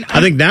now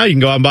you can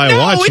go out and buy a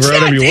watch for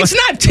whatever you want. It's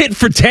not tit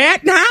for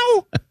tat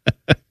now.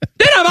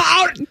 Then I'm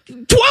out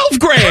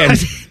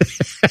 $12,000.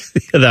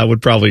 That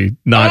would probably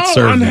not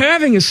serve. I'm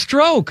having a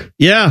stroke.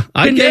 Yeah,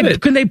 I get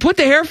it. Can they put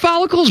the hair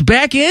follicles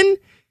back in?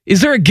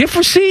 Is there a gift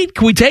receipt?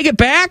 Can we take it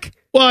back?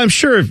 Well, I'm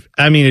sure.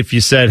 If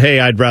you said, "Hey,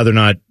 I'd rather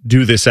not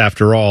do this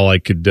after all," I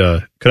could.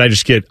 Could I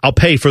just I'll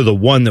pay for the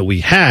one that we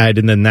had,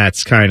 and then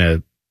that's kind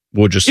of.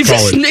 We'll just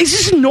call it. Is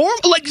this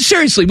normal? Like,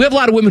 seriously, we have a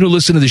lot of women who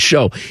listen to the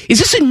show. Is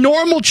this a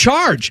normal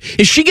charge?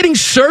 Is she getting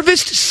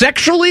serviced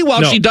sexually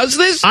while she does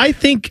this? I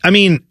think.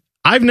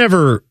 I've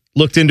never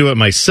looked into it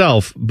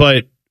myself,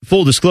 but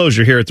full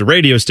disclosure here at the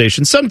radio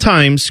station,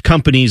 sometimes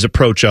companies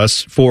approach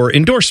us for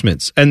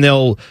endorsements, and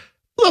they'll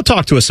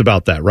talk to us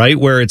about that, right?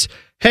 Where it's,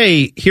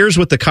 hey, here's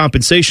what the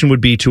compensation would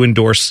be to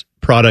endorse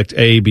product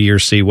A, B, or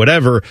C,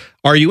 whatever.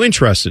 Are you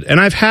interested? And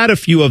I've had a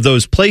few of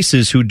those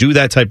places who do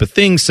that type of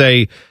thing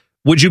say,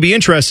 would you be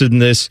interested in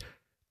this?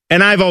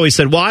 And I've always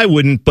said, well, I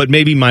wouldn't, but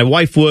maybe my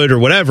wife would or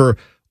whatever.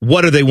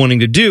 What are they wanting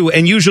to do?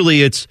 And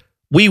usually it's,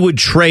 we would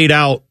trade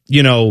out,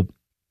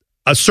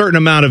 a certain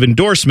amount of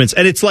endorsements.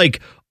 And it's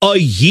like a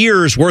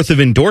year's worth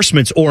of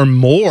endorsements or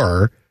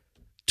more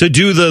to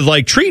do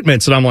the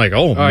treatments. And I'm like,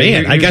 oh,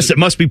 man, I guess it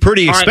must be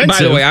pretty expensive.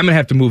 By the way, I'm going to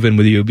have to move in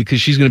with you because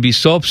she's going to be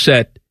so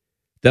upset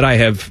that I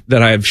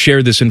have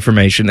shared this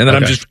information. And then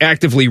I'm just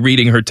actively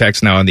reading her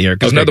text now on the air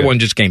because another one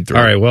just came through.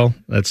 All right, well,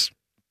 that's...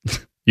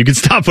 You can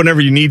stop whenever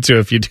you need to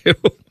if you do.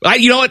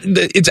 You know what?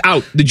 It's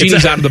out. The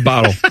genie's out of the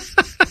bottle.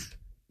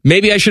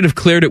 Maybe I should have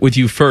cleared it with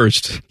you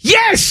first.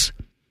 Yes!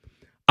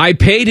 I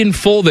paid in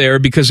full there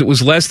because it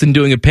was less than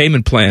doing a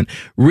payment plan.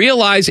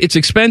 Realize it's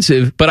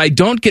expensive, but I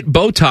don't get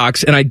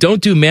Botox and I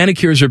don't do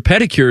manicures or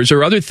pedicures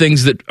or other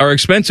things that are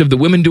expensive that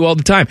women do all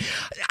the time.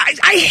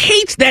 I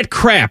hate that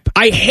crap.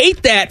 I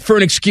hate that for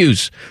an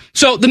excuse.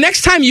 So the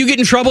next time you get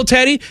in trouble,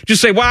 Teddy,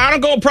 just say, well, I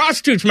don't go with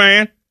prostitutes,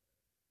 man.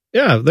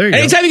 Yeah, there you go.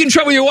 Anytime you get in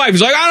trouble with your wife,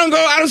 it's like,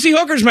 I don't see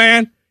hookers,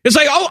 man. It's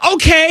like, oh,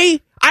 okay.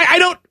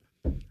 I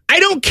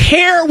don't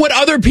care what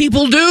other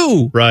people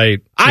do.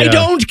 Right. I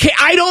don't care.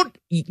 I don't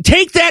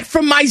take that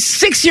from my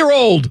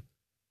 6-year-old.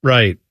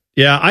 Right.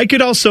 Yeah, I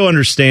could also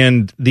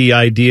understand the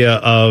idea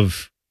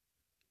of,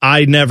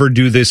 I never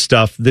do this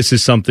stuff. This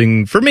is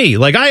something for me.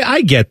 Like,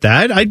 I get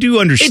that. I do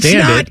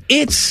understand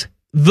It's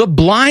the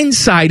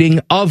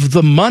blindsiding of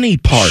the money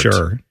part.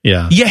 Sure.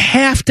 Yeah. You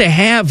have to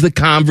have the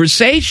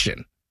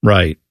conversation.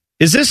 Right.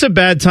 Is this a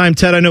bad time,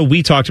 Ted? I know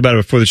we talked about it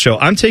before the show.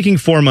 I'm taking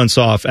 4 months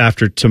off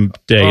after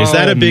today. Is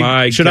that a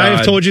big... Should I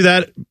have told you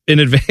that in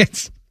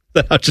advance?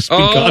 That I'll just be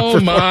gone for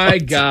 4 months? Oh, my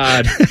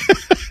God.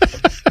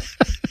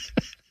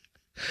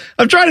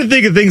 I'm trying to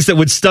think of things that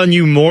would stun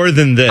you more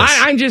than this.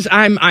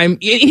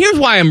 Here's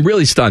why I'm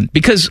really stunned.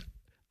 Because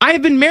I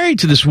have been married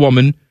to this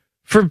woman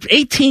for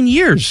 18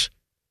 years.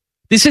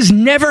 This has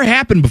never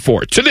happened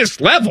before to this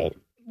level.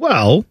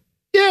 Well,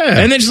 yeah.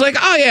 And then she's like,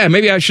 oh, yeah,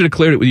 maybe I should have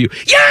cleared it with you.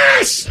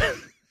 Yes!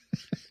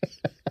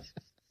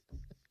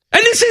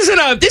 And this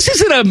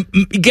isn't a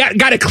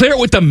got to clear it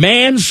with the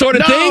man sort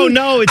of thing.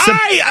 No, it's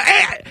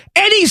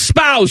any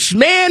spouse,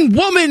 man,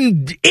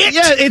 woman,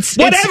 it's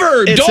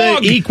whatever, it's dog,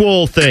 an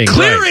equal thing.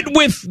 Clear it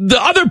with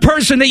the other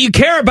person that you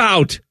care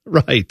about.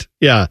 Right.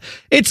 Yeah.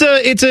 It's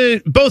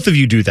a both of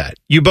you do that.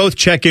 You both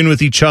check in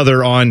with each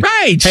other on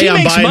right. Hey, she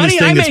makes money,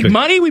 I make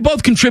money. We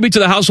both contribute to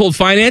the household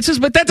finances,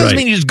 but that doesn't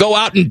mean you just go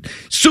out and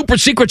super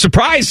secret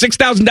surprise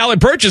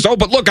 $6,000 purchase. Oh,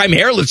 but look, I'm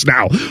hairless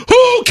now.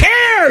 Who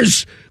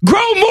cares?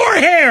 Grow more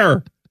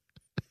hair.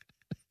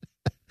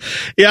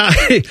 Yeah.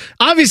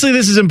 Obviously,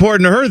 this is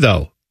important to her,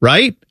 though,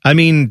 right? I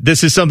mean,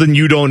 this is something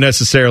you don't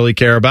necessarily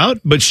care about,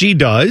 but she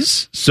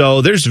does.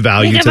 So there's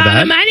value Think to of all that.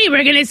 the money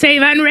we're going to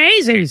save on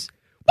razors.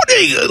 What are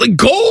they, like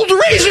gold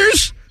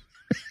razors?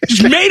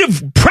 Just made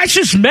of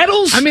precious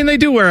metals? I mean, they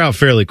do wear out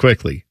fairly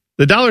quickly.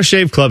 The Dollar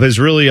Shave Club has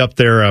really upped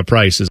their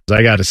prices,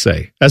 I got to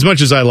say. As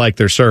much as I like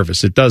their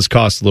service, it does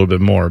cost a little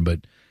bit more, but...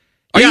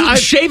 Are you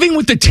shaving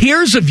with the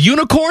tears of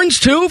unicorns,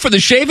 too, for the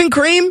shaving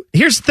cream?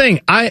 Here's the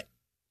thing. I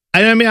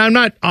mean, I'm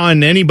not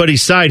on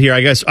anybody's side here,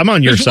 I guess. I'm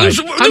on your side.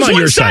 I'm on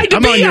your side.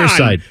 I'm on your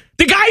side.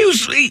 The guy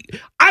who's...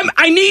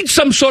 I need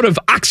some sort of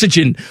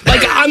oxygen.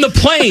 Like on the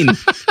plane,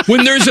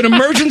 when there's an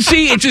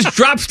emergency, it just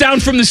drops down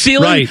from the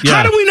ceiling. Right, yeah.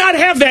 How do we not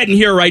have that in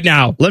here right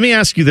now? Let me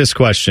ask you this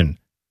question.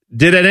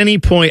 Did at any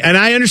point, and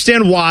I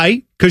understand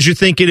why, because you're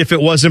thinking if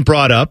it wasn't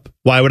brought up,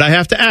 why would I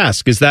have to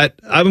ask? Is that,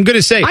 I'm going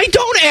to say. I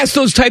don't ask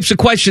those types of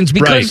questions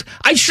because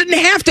I shouldn't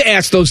have to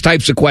ask those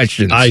types of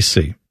questions. I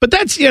see. But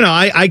that's,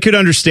 I could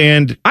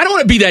understand. I don't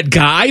want to be that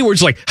guy where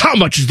it's like, how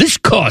much is this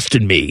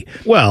costing me?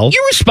 Well.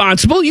 You're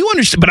responsible. You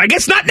understand. But I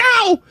guess not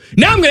now.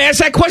 Now I'm going to ask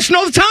that question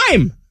all the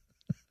time.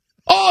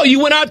 Oh, you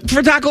went out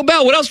for Taco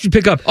Bell. What else did you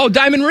pick up? Oh,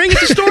 diamond ring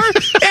at the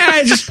store?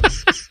 Yeah,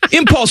 just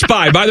impulse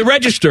buy by the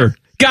register.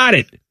 Got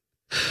it.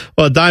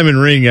 Well, a diamond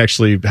ring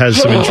actually has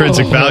some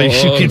intrinsic value.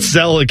 You can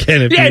sell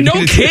again. If you no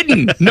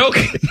kidding.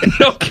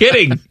 No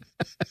kidding.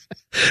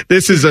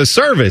 This is a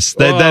service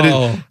that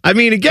is, I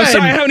mean, again. I'm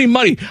sorry, I don't have any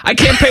money. I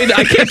can't pay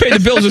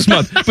the bills this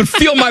month. But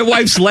feel my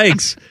wife's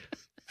legs.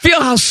 Feel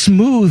how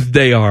smooth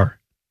they are.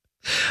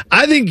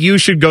 I think you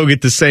should go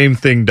get the same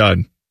thing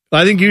done.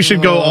 I think you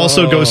should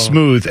also go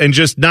smooth and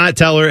just not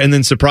tell her and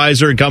then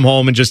surprise her and come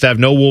home and just have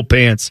no wool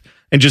pants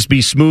and just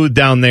be smooth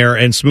down there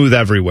and smooth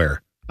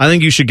everywhere. I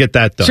think you should get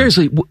that done.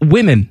 Seriously,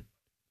 women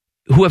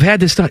who have had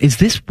this done, is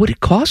this what it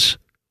costs?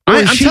 Or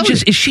is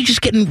she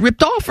just getting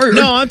ripped off? Or?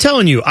 No, I'm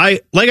telling you.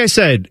 Like I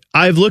said,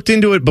 I've looked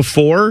into it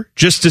before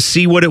just to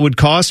see what it would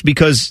cost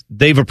because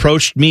they've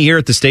approached me here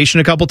at the station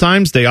a couple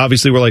times. They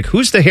obviously were like,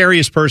 who's the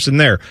hairiest person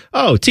there?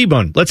 Oh,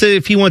 T-Bone. Let's say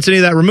if he wants any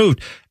of that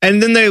removed.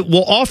 And then they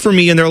will offer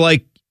me and they're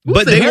like, I'm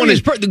the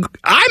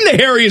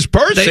hairiest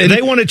person.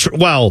 They want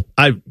to.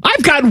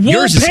 I've got wool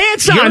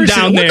pants on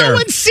down there. No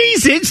one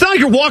sees it. It's not like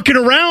you're walking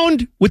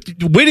around with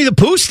Winnie the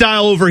Pooh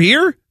style over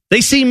here.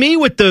 They see me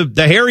with the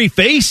hairy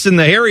face and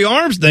the hairy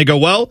arms. And they go,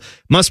 well,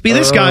 must be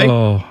this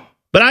guy.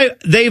 But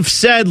they've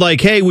said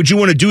like, hey, would you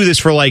want to do this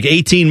for like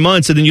 18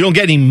 months and then you don't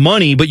get any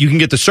money, but you can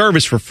get the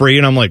service for free?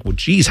 And I'm like, well,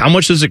 geez, how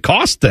much does it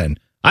cost then?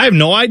 I have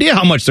no idea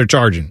how much they're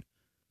charging.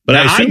 But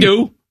I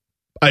do.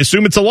 I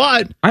assume it's a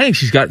lot. I think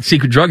she's got a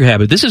secret drug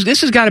habit. This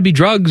has got to be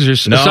drugs or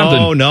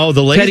something. No.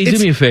 Teddy, do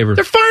me a favor.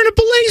 They're firing up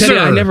a laser. Teddy,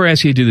 I never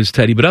asked you to do this,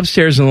 Teddy, but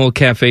upstairs in a little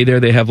cafe there,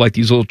 they have like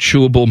these little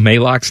chewable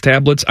Maalox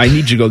tablets. I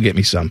need you to go get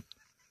me some.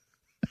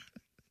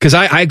 Because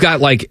I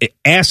got like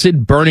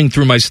acid burning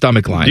through my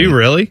stomach line. Do you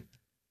really?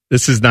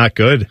 This is not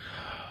good.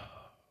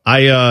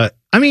 I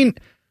mean...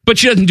 But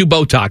she doesn't do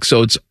Botox,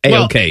 so it's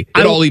A-okay.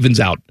 It all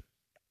evens out.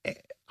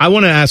 I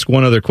want to ask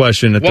one other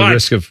question at the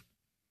risk of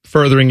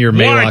furthering your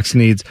Maalox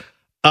needs.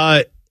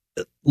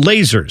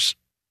 Lasers.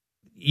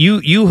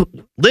 You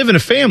live in a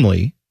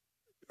family,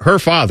 her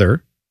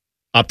father,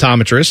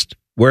 optometrist,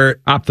 where...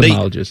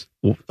 Ophthalmologist.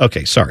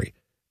 Okay, sorry.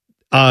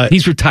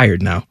 He's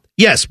retired now.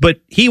 Yes,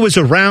 but he was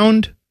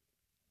around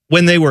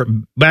when they were,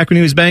 back when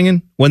he was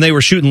banging, when they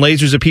were shooting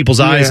lasers at people's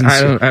eyes. And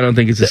I don't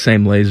think it's the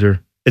same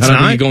laser. It's I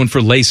don't not? think you're going for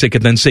LASIK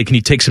and then say, can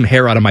you take some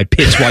hair out of my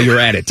pits while you're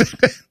at it?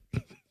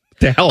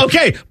 The hell?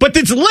 Okay, but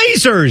it's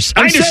lasers.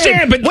 I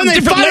understand, but when they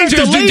different fire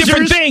lasers the do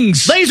different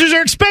things. Lasers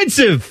are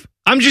expensive.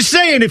 I'm just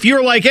saying, if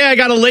you're like, hey, I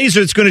got a laser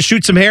that's going to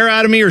shoot some hair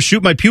out of me or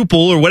shoot my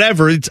pupil or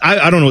whatever,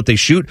 I don't know what they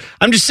shoot.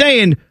 I'm just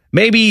saying,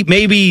 maybe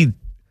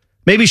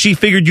she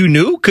figured you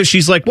knew because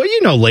she's like, well,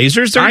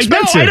 lasers, they're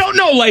expensive. I don't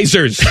know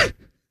lasers.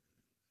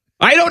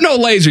 I don't know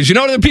lasers. You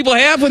know what other people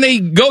have when they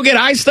go get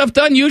eye stuff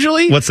done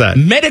usually? What's that?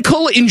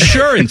 Medical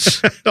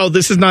insurance. Oh,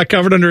 this is not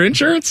covered under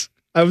insurance?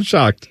 I'm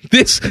shocked.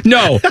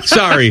 No,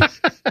 sorry.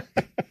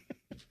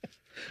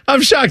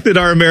 I'm shocked that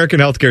our American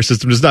healthcare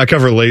system does not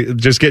cover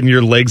just getting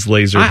your legs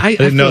lasered. I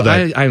didn't know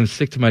that. I'm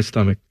sick to my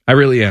stomach. I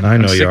really am. I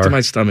know I'm you are. Sick to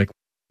my stomach.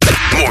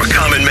 More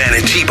Common Man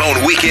and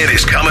T-Bone Weekend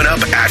is coming up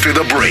after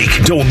the break.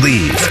 Don't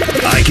leave.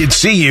 I can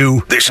see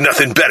you. There's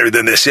nothing better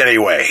than this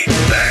anyway.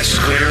 That's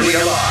clearly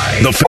a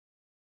lie.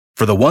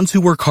 For the ones who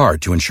work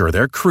hard to ensure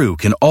their crew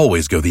can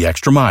always go the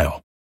extra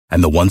mile,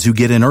 and the ones who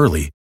get in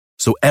early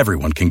so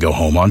everyone can go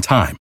home on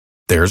time,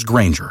 there's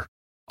Grainger,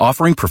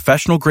 offering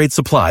professional-grade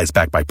supplies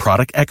backed by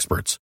product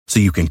experts so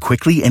you can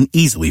quickly and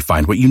easily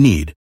find what you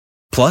need.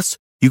 Plus,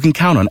 you can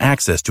count on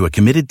access to a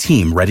committed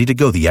team ready to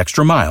go the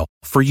extra mile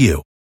for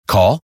you.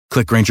 Call,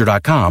 click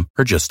Grainger.com,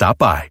 or just stop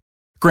by.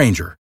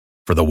 Grainger,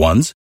 for the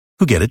ones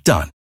who get it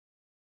done.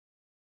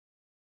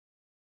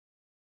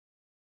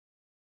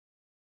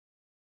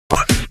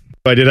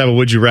 I did have a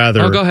would you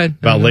rather go ahead.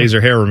 about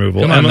laser hair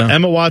removal.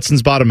 Emma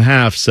Watson's bottom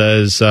half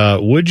says,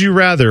 would you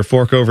rather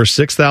fork over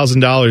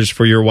 $6,000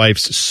 for your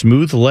wife's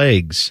smooth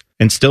legs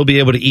and still be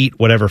able to eat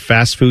whatever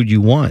fast food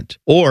you want,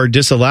 or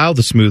disallow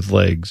the smooth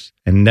legs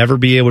and never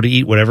be able to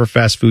eat whatever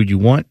fast food you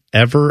want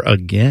ever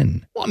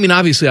again. Well, I mean,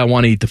 obviously, I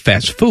want to eat the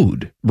fast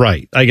food.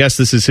 Right. I guess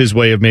this is his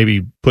way of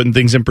maybe putting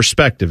things in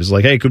perspective. It's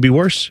like, hey, it could be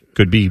worse.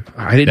 Could be.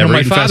 I didn't know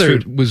my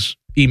father was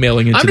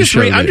emailing into the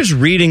show. I'm just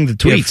reading the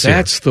tweets. If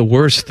that's the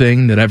worst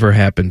thing that ever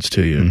happens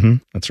to you. Mm-hmm.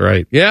 That's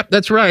right. Yep,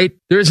 that's right.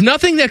 There's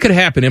nothing that could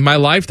happen in my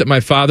life that my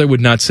father would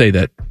not say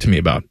that to me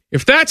about.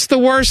 If that's the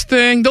worst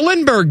thing, the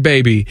Lindbergh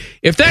baby.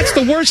 If that's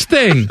the worst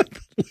thing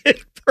that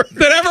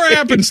ever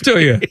happens to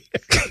you.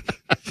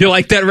 You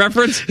like that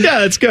reference? Yeah,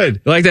 that's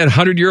good. You like that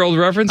 100-year-old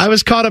reference? I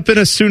was caught up in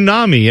a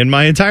tsunami and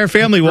my entire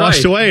family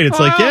washed away. And it's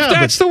like, yeah,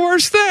 that's the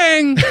worst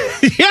thing.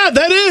 Yeah,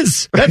 that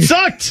is. That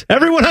sucked.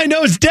 Everyone I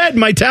know is dead.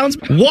 My town's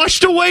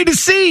washed away to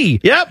sea.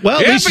 Yep.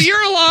 Well, yeah, but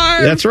you're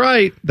alive. That's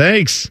right.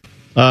 Thanks.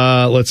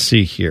 Let's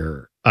see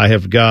here. I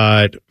have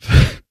got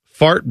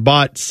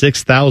Fartbot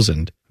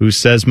 6000 who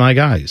says, my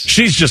guys.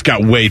 She's just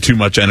got way too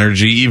much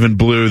energy, even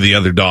Blue, the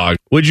other dog.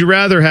 Would you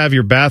rather have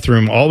your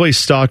bathroom always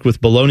stocked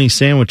with bologna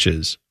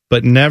sandwiches,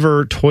 but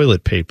never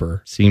toilet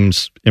paper?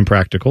 Seems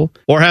impractical.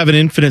 Or have an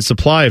infinite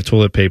supply of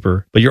toilet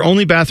paper, but your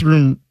only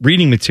bathroom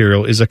reading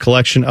material is a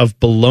collection of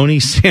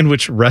bologna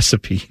sandwich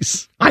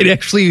recipes? I'd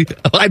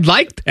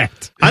like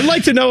that. I'd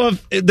like to know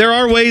if there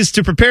are ways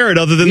to prepare it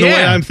other than the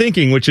way I'm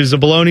thinking, which is a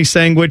bologna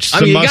sandwich,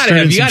 some mustard,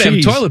 and some cheese. You gotta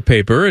have toilet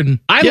paper, and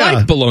I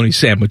like bologna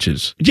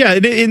sandwiches. Yeah,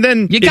 and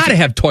then you gotta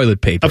have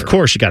toilet paper. Of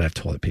course, you gotta have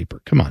toilet paper.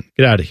 Come on,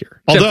 get out of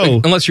here.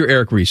 Unless you're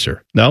Eric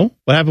Reeser. No,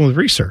 what happened with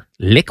Reeser?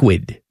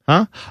 Liquid.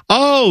 Huh?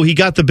 Oh, he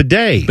got the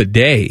bidet.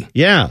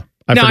 Yeah.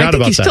 I forgot about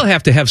that. You still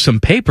have to have some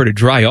paper to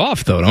dry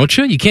off, though, don't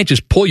you? You can't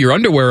just pull your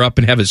underwear up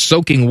and have a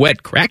soaking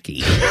wet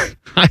cracky.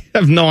 I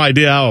have no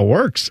idea how it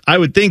works. I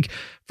would think,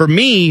 for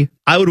me,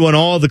 I would want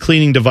all the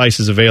cleaning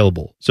devices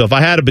available. So if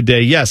I had a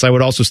bidet, yes, I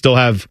would also still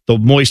have the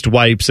moist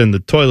wipes and the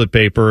toilet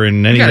paper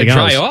and anything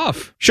else. Dry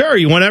off. Sure,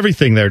 you want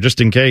everything there, just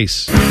in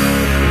case.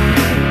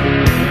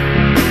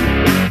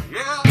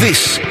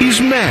 This is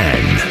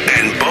Man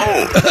and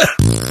Bone.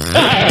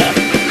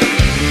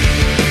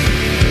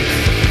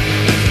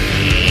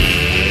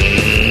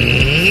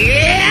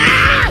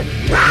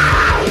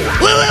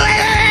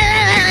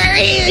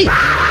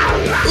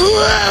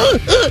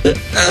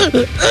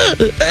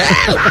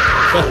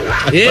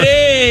 It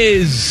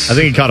is. I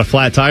think he caught a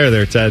flat tire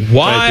there, Ted.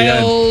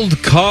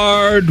 Wild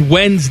Card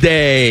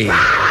Wednesday.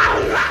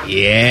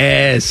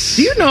 Yes.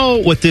 Do you know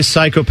what this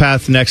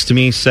psychopath next to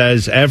me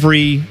says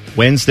every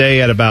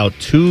Wednesday at about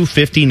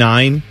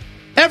 2:59?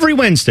 Every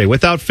Wednesday,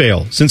 without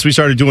fail, since we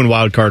started doing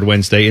Wild Card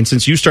Wednesday, and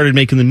since you started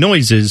making the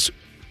noises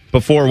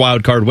before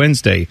Wild Card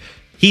Wednesday,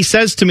 he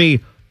says to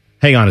me,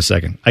 hang on a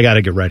second, I got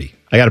to get ready.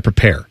 I got to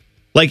prepare.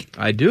 Like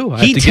I do.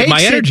 I have to get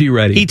my energy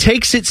ready. He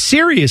takes it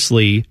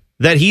seriously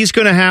that he's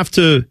going to have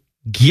to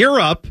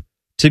gear up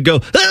to go.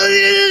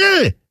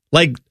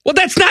 Like, well,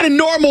 that's not a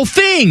normal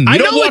thing. You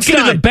don't walk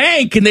into the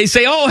bank and they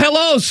say, "Oh,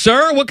 hello,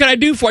 sir. What can I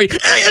do for you?"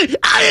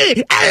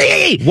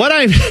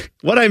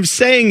 What I'm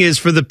saying is,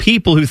 for the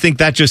people who think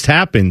that just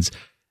happens,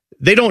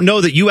 they don't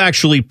know that you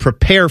actually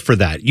prepare for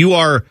that.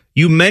 You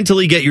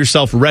mentally get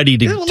yourself ready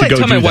to go. I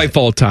tell my wife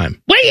all the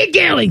time, "What are you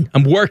doing?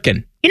 I'm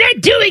working." You're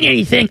not doing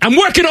anything. I'm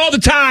working all the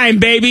time,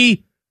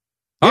 baby.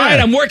 All right,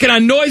 I'm working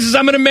on noises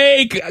I'm going to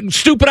make,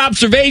 stupid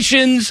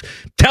observations,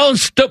 telling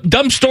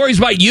dumb stories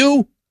about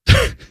you.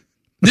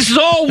 This is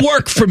all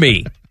work for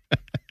me.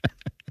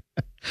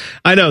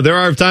 I know. There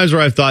are times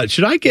where I've thought,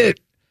 should I get...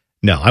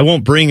 No, I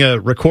won't bring a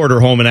recorder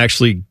home and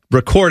actually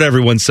record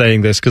everyone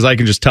saying this because I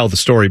can just tell the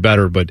story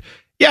better. But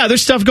yeah,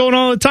 there's stuff going on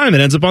all the time that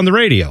ends up on the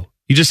radio.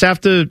 You just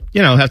have to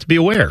be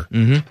aware.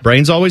 Mm-hmm.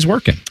 Brain's always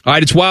working. All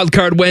right, it's Wild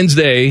Card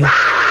Wednesday.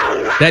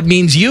 That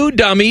means you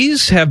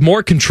dummies have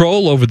more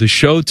control over the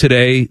show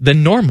today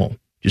than normal.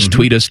 Just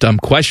tweet us dumb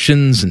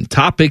questions and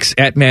topics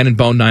at Man and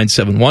Bone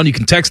 971. You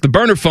can text the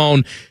burner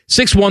phone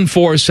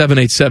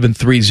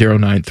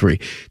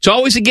 614-787-3093. It's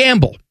always a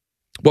gamble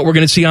what we're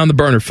going to see on the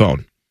burner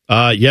phone.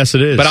 Yes,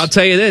 it is. But I'll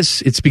tell you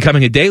this, it's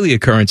becoming a daily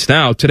occurrence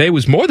now. Today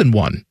was more than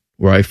one,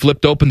 where I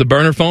flipped open the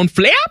burner phone,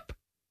 flap,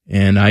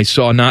 and I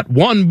saw not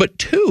one but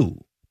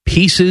two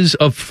pieces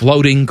of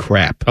floating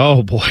crap.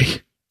 Oh,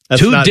 boy.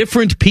 Two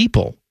different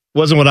people.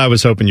 Wasn't what I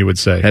was hoping you would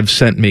say. Have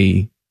sent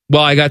me.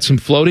 Well, I got some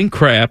floating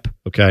crap.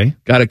 Okay.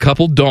 Got a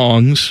couple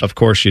dongs. Of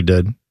course you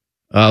did.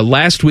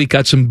 Last week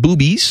got some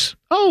boobies.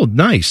 Oh,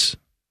 nice.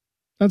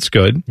 That's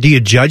good. Do you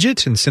judge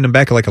it and send them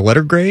back like a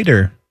letter grade,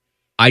 or?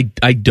 I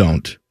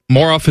don't.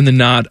 More often than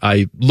not,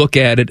 I look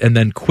at it and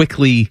then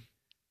quickly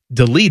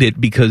delete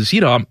it because,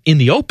 I'm in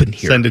the open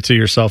here. Send it to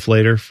yourself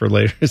later for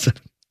later.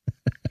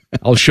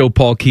 I'll show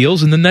Paul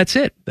Keels, and then that's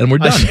it. Then we're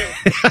done.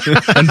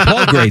 And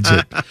Paul grades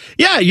it.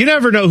 Yeah, you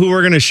never know who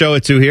we're going to show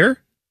it to here.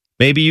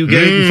 Maybe you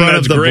get it in front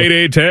of the grade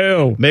A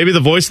tail. Maybe the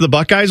voice of the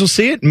Buckeyes will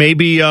see it.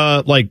 Maybe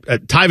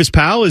Tyvis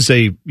Powell is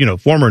a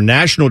former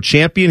national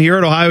champion here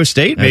at Ohio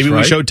State. Maybe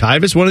we show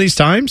Tyvis one of these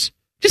times.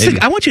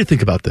 I want you to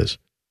think about this.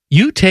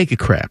 You take a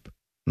crap.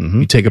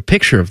 Mm-hmm. You take a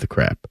picture of the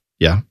crap.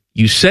 Yeah.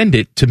 You send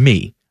it to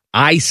me.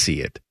 I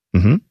see it.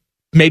 Mm-hmm.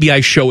 maybe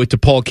I show it to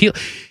Paul Keels.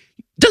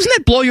 Doesn't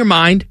that blow your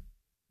mind?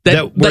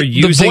 That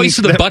the voice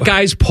of the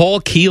Buckeyes,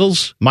 Paul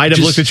Keels, might have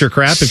looked at your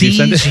crap if you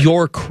send it. Sees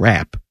your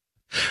crap.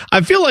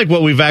 I feel like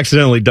what we've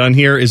accidentally done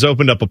here is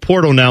opened up a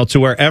portal now to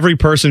where every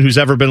person who's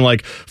ever been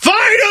like,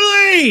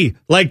 finally!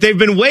 Like they've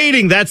been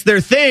waiting, that's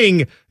their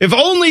thing. If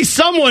only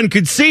someone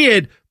could see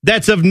it,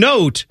 that's of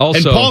note.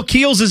 Also, and Paul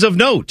Keels is of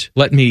note.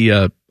 Let me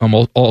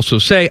also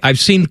say, I've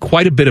seen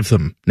quite a bit of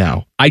them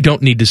now. I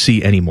don't need to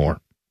see any more.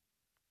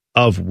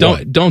 Of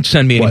what? Don't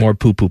send me any more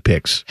poo-poo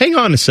pics. Hang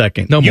on a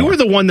second. No you more. were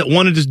the one that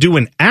wanted to do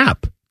an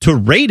app to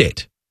rate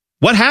it.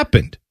 What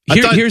happened?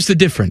 Here's the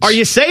difference. Are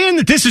you saying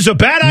that this is a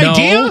bad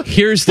idea? No,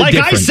 here's the Like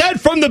difference. I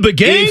said from the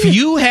beginning? If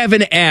you have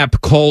an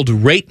app called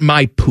Rate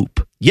My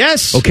Poop.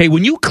 Yes. Okay,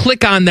 when you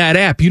click on that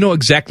app, you know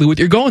exactly what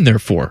you're going there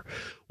for.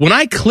 When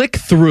I click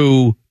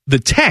through the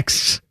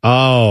texts,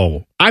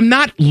 I'm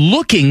not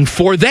looking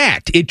for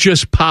that. It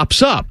just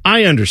pops up.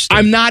 I understand.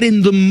 I'm not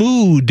in the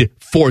mood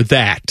for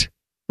that.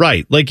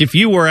 Right. Like if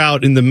you were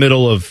out in the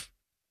middle of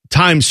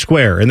Times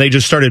Square and they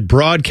just started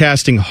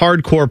broadcasting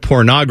hardcore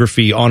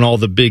pornography on all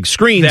the big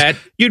screens,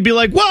 you'd be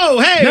like,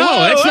 whoa, hey, no, whoa,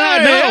 that's not,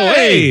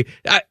 hey.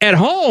 At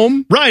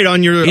home. Right,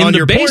 on your in on the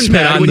your basement, porn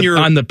pad, on, the,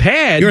 on the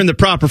pad. You're in the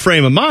proper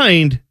frame of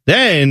mind,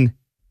 then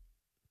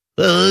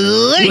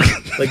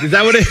like is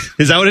that what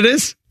it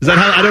is? Is that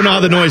how? I don't know how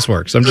the noise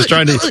works. I'm just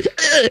trying to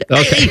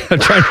okay. I'm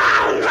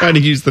trying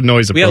to use the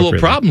noise appropriately. We had a little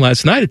problem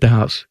last night at the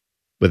house.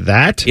 With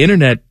that?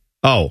 Internet.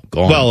 Oh,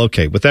 gone. Well,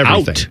 okay, with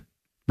everything. Out.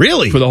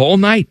 Really? For the whole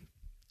night.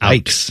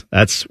 Yikes.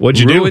 That's what'd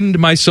you do? Ruined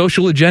my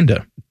social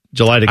agenda. Did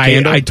you light a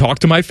candle? I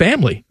talked to my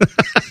family.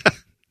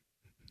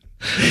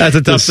 That's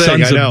a tough thing.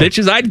 Sons of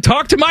bitches. I'd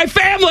talk to my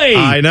family.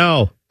 I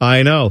know.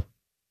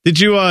 Did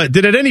you?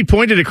 Did at any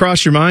point did it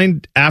cross your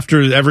mind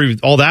after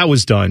all that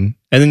was done,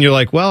 and then you're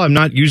like, well, I'm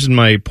not using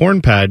my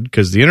porn pad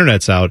because the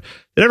internet's out.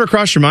 Did it ever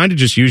cross your mind to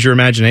just use your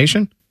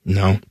imagination?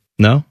 No.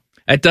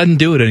 That doesn't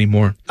do it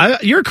anymore.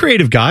 You're a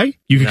creative guy.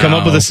 You could come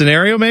up with a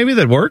scenario maybe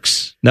that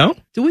works. No?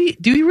 Do we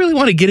really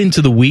want to get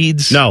into the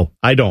weeds? No,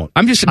 I don't.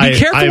 I'm just be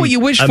careful what you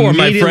wish for,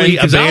 my friend.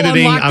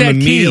 I'm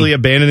immediately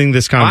abandoning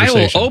this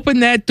conversation. I will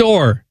open that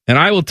door and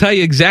I will tell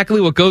you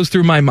exactly what goes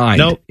through my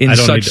mind in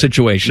such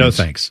situations. No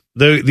thanks.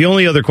 The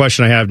only other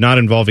question I have, not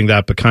involving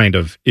that, but kind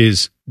of,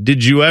 is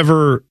did you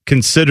ever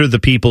consider the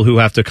people who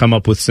have to come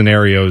up with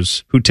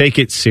scenarios who take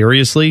it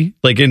seriously?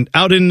 Like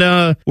out in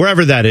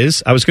wherever that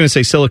is. I was going to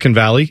say Silicon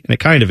Valley, and it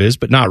kind of is,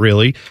 but not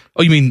really.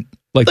 Oh, you mean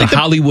like the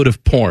Hollywood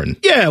of porn?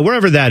 Yeah,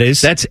 wherever that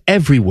is. That's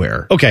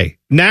everywhere. Okay,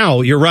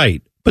 now you're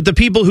right. But the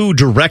people who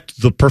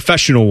direct the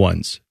professional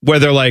ones, where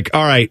they're like,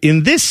 all right,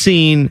 in this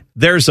scene,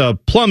 there's a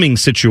plumbing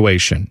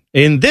situation.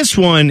 In this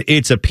one,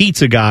 it's a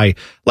pizza guy.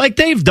 Like,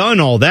 they've done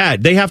all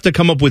that. They have to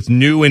come up with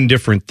new and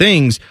different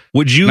things.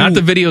 Would you... Not the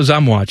videos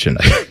I'm watching.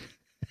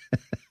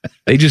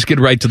 They just get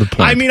right to the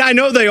point. I mean, I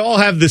know they all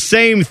have the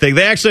same thing.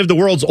 They actually have the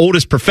world's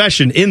oldest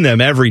profession in them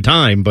every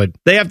time, but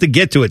they have to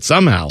get to it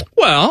somehow.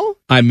 Well,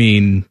 I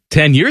mean,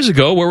 10 years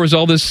ago, where was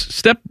all this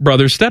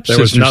stepbrother,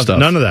 stepsister stuff?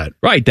 None of that.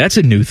 Right, that's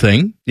a new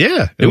thing.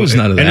 Yeah. It was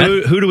none of that.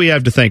 And who do we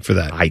have to thank for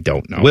that? I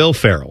don't know. Will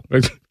Ferrell.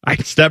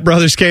 Step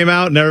Brothers came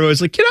out, and everyone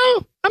was like,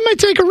 I might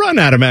take a run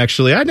at him,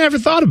 actually. I never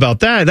thought about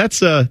that. That's,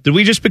 did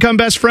we just become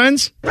best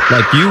friends?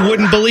 Like you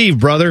wouldn't believe,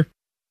 brother.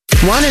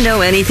 Want to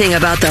know anything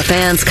about the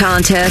fans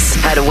contest,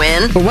 how to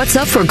win, or what's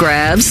up for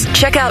grabs?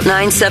 Check out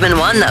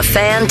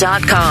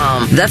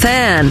 971thefan.com. The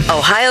Fan,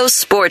 Ohio's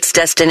sports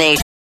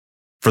destination.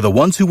 For the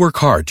ones who work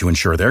hard to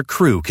ensure their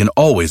crew can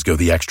always go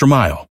the extra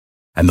mile,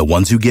 and the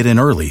ones who get in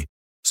early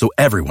so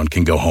everyone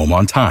can go home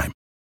on time,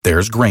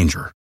 there's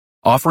Grainger,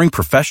 offering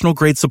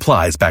professional-grade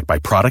supplies backed by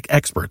product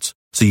experts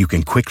so you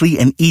can quickly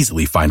and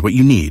easily find what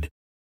you need.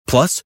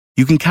 Plus,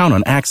 you can count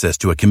on access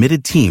to a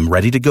committed team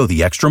ready to go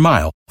the extra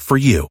mile for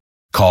you.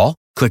 Call,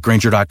 click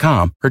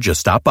Grainger.com, or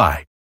just stop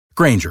by.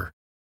 Grainger,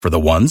 for the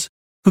ones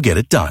who get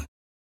it done.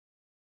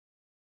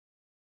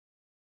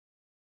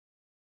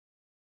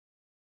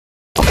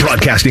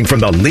 Broadcasting from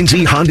the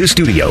Lindsay Honda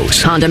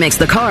Studios. Honda makes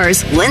the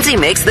cars, Lindsay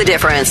makes the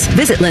difference.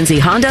 Visit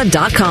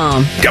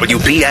lindsayhonda.com.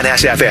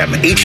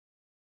 WBNS-FM.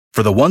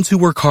 For the ones who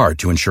work hard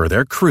to ensure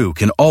their crew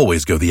can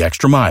always go the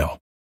extra mile,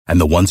 and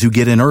the ones who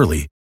get in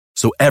early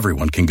so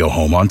everyone can go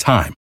home on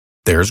time,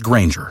 there's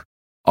Grainger,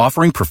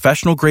 offering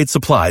professional-grade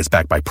supplies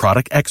backed by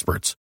product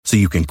experts so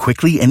you can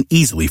quickly and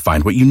easily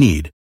find what you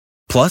need.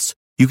 Plus,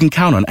 you can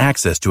count on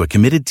access to a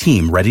committed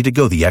team ready to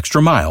go the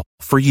extra mile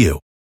for you.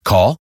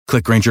 Call,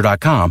 click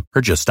Grainger.com,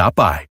 or just stop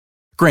by.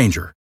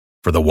 Grainger,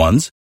 for the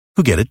ones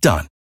who get it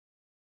done.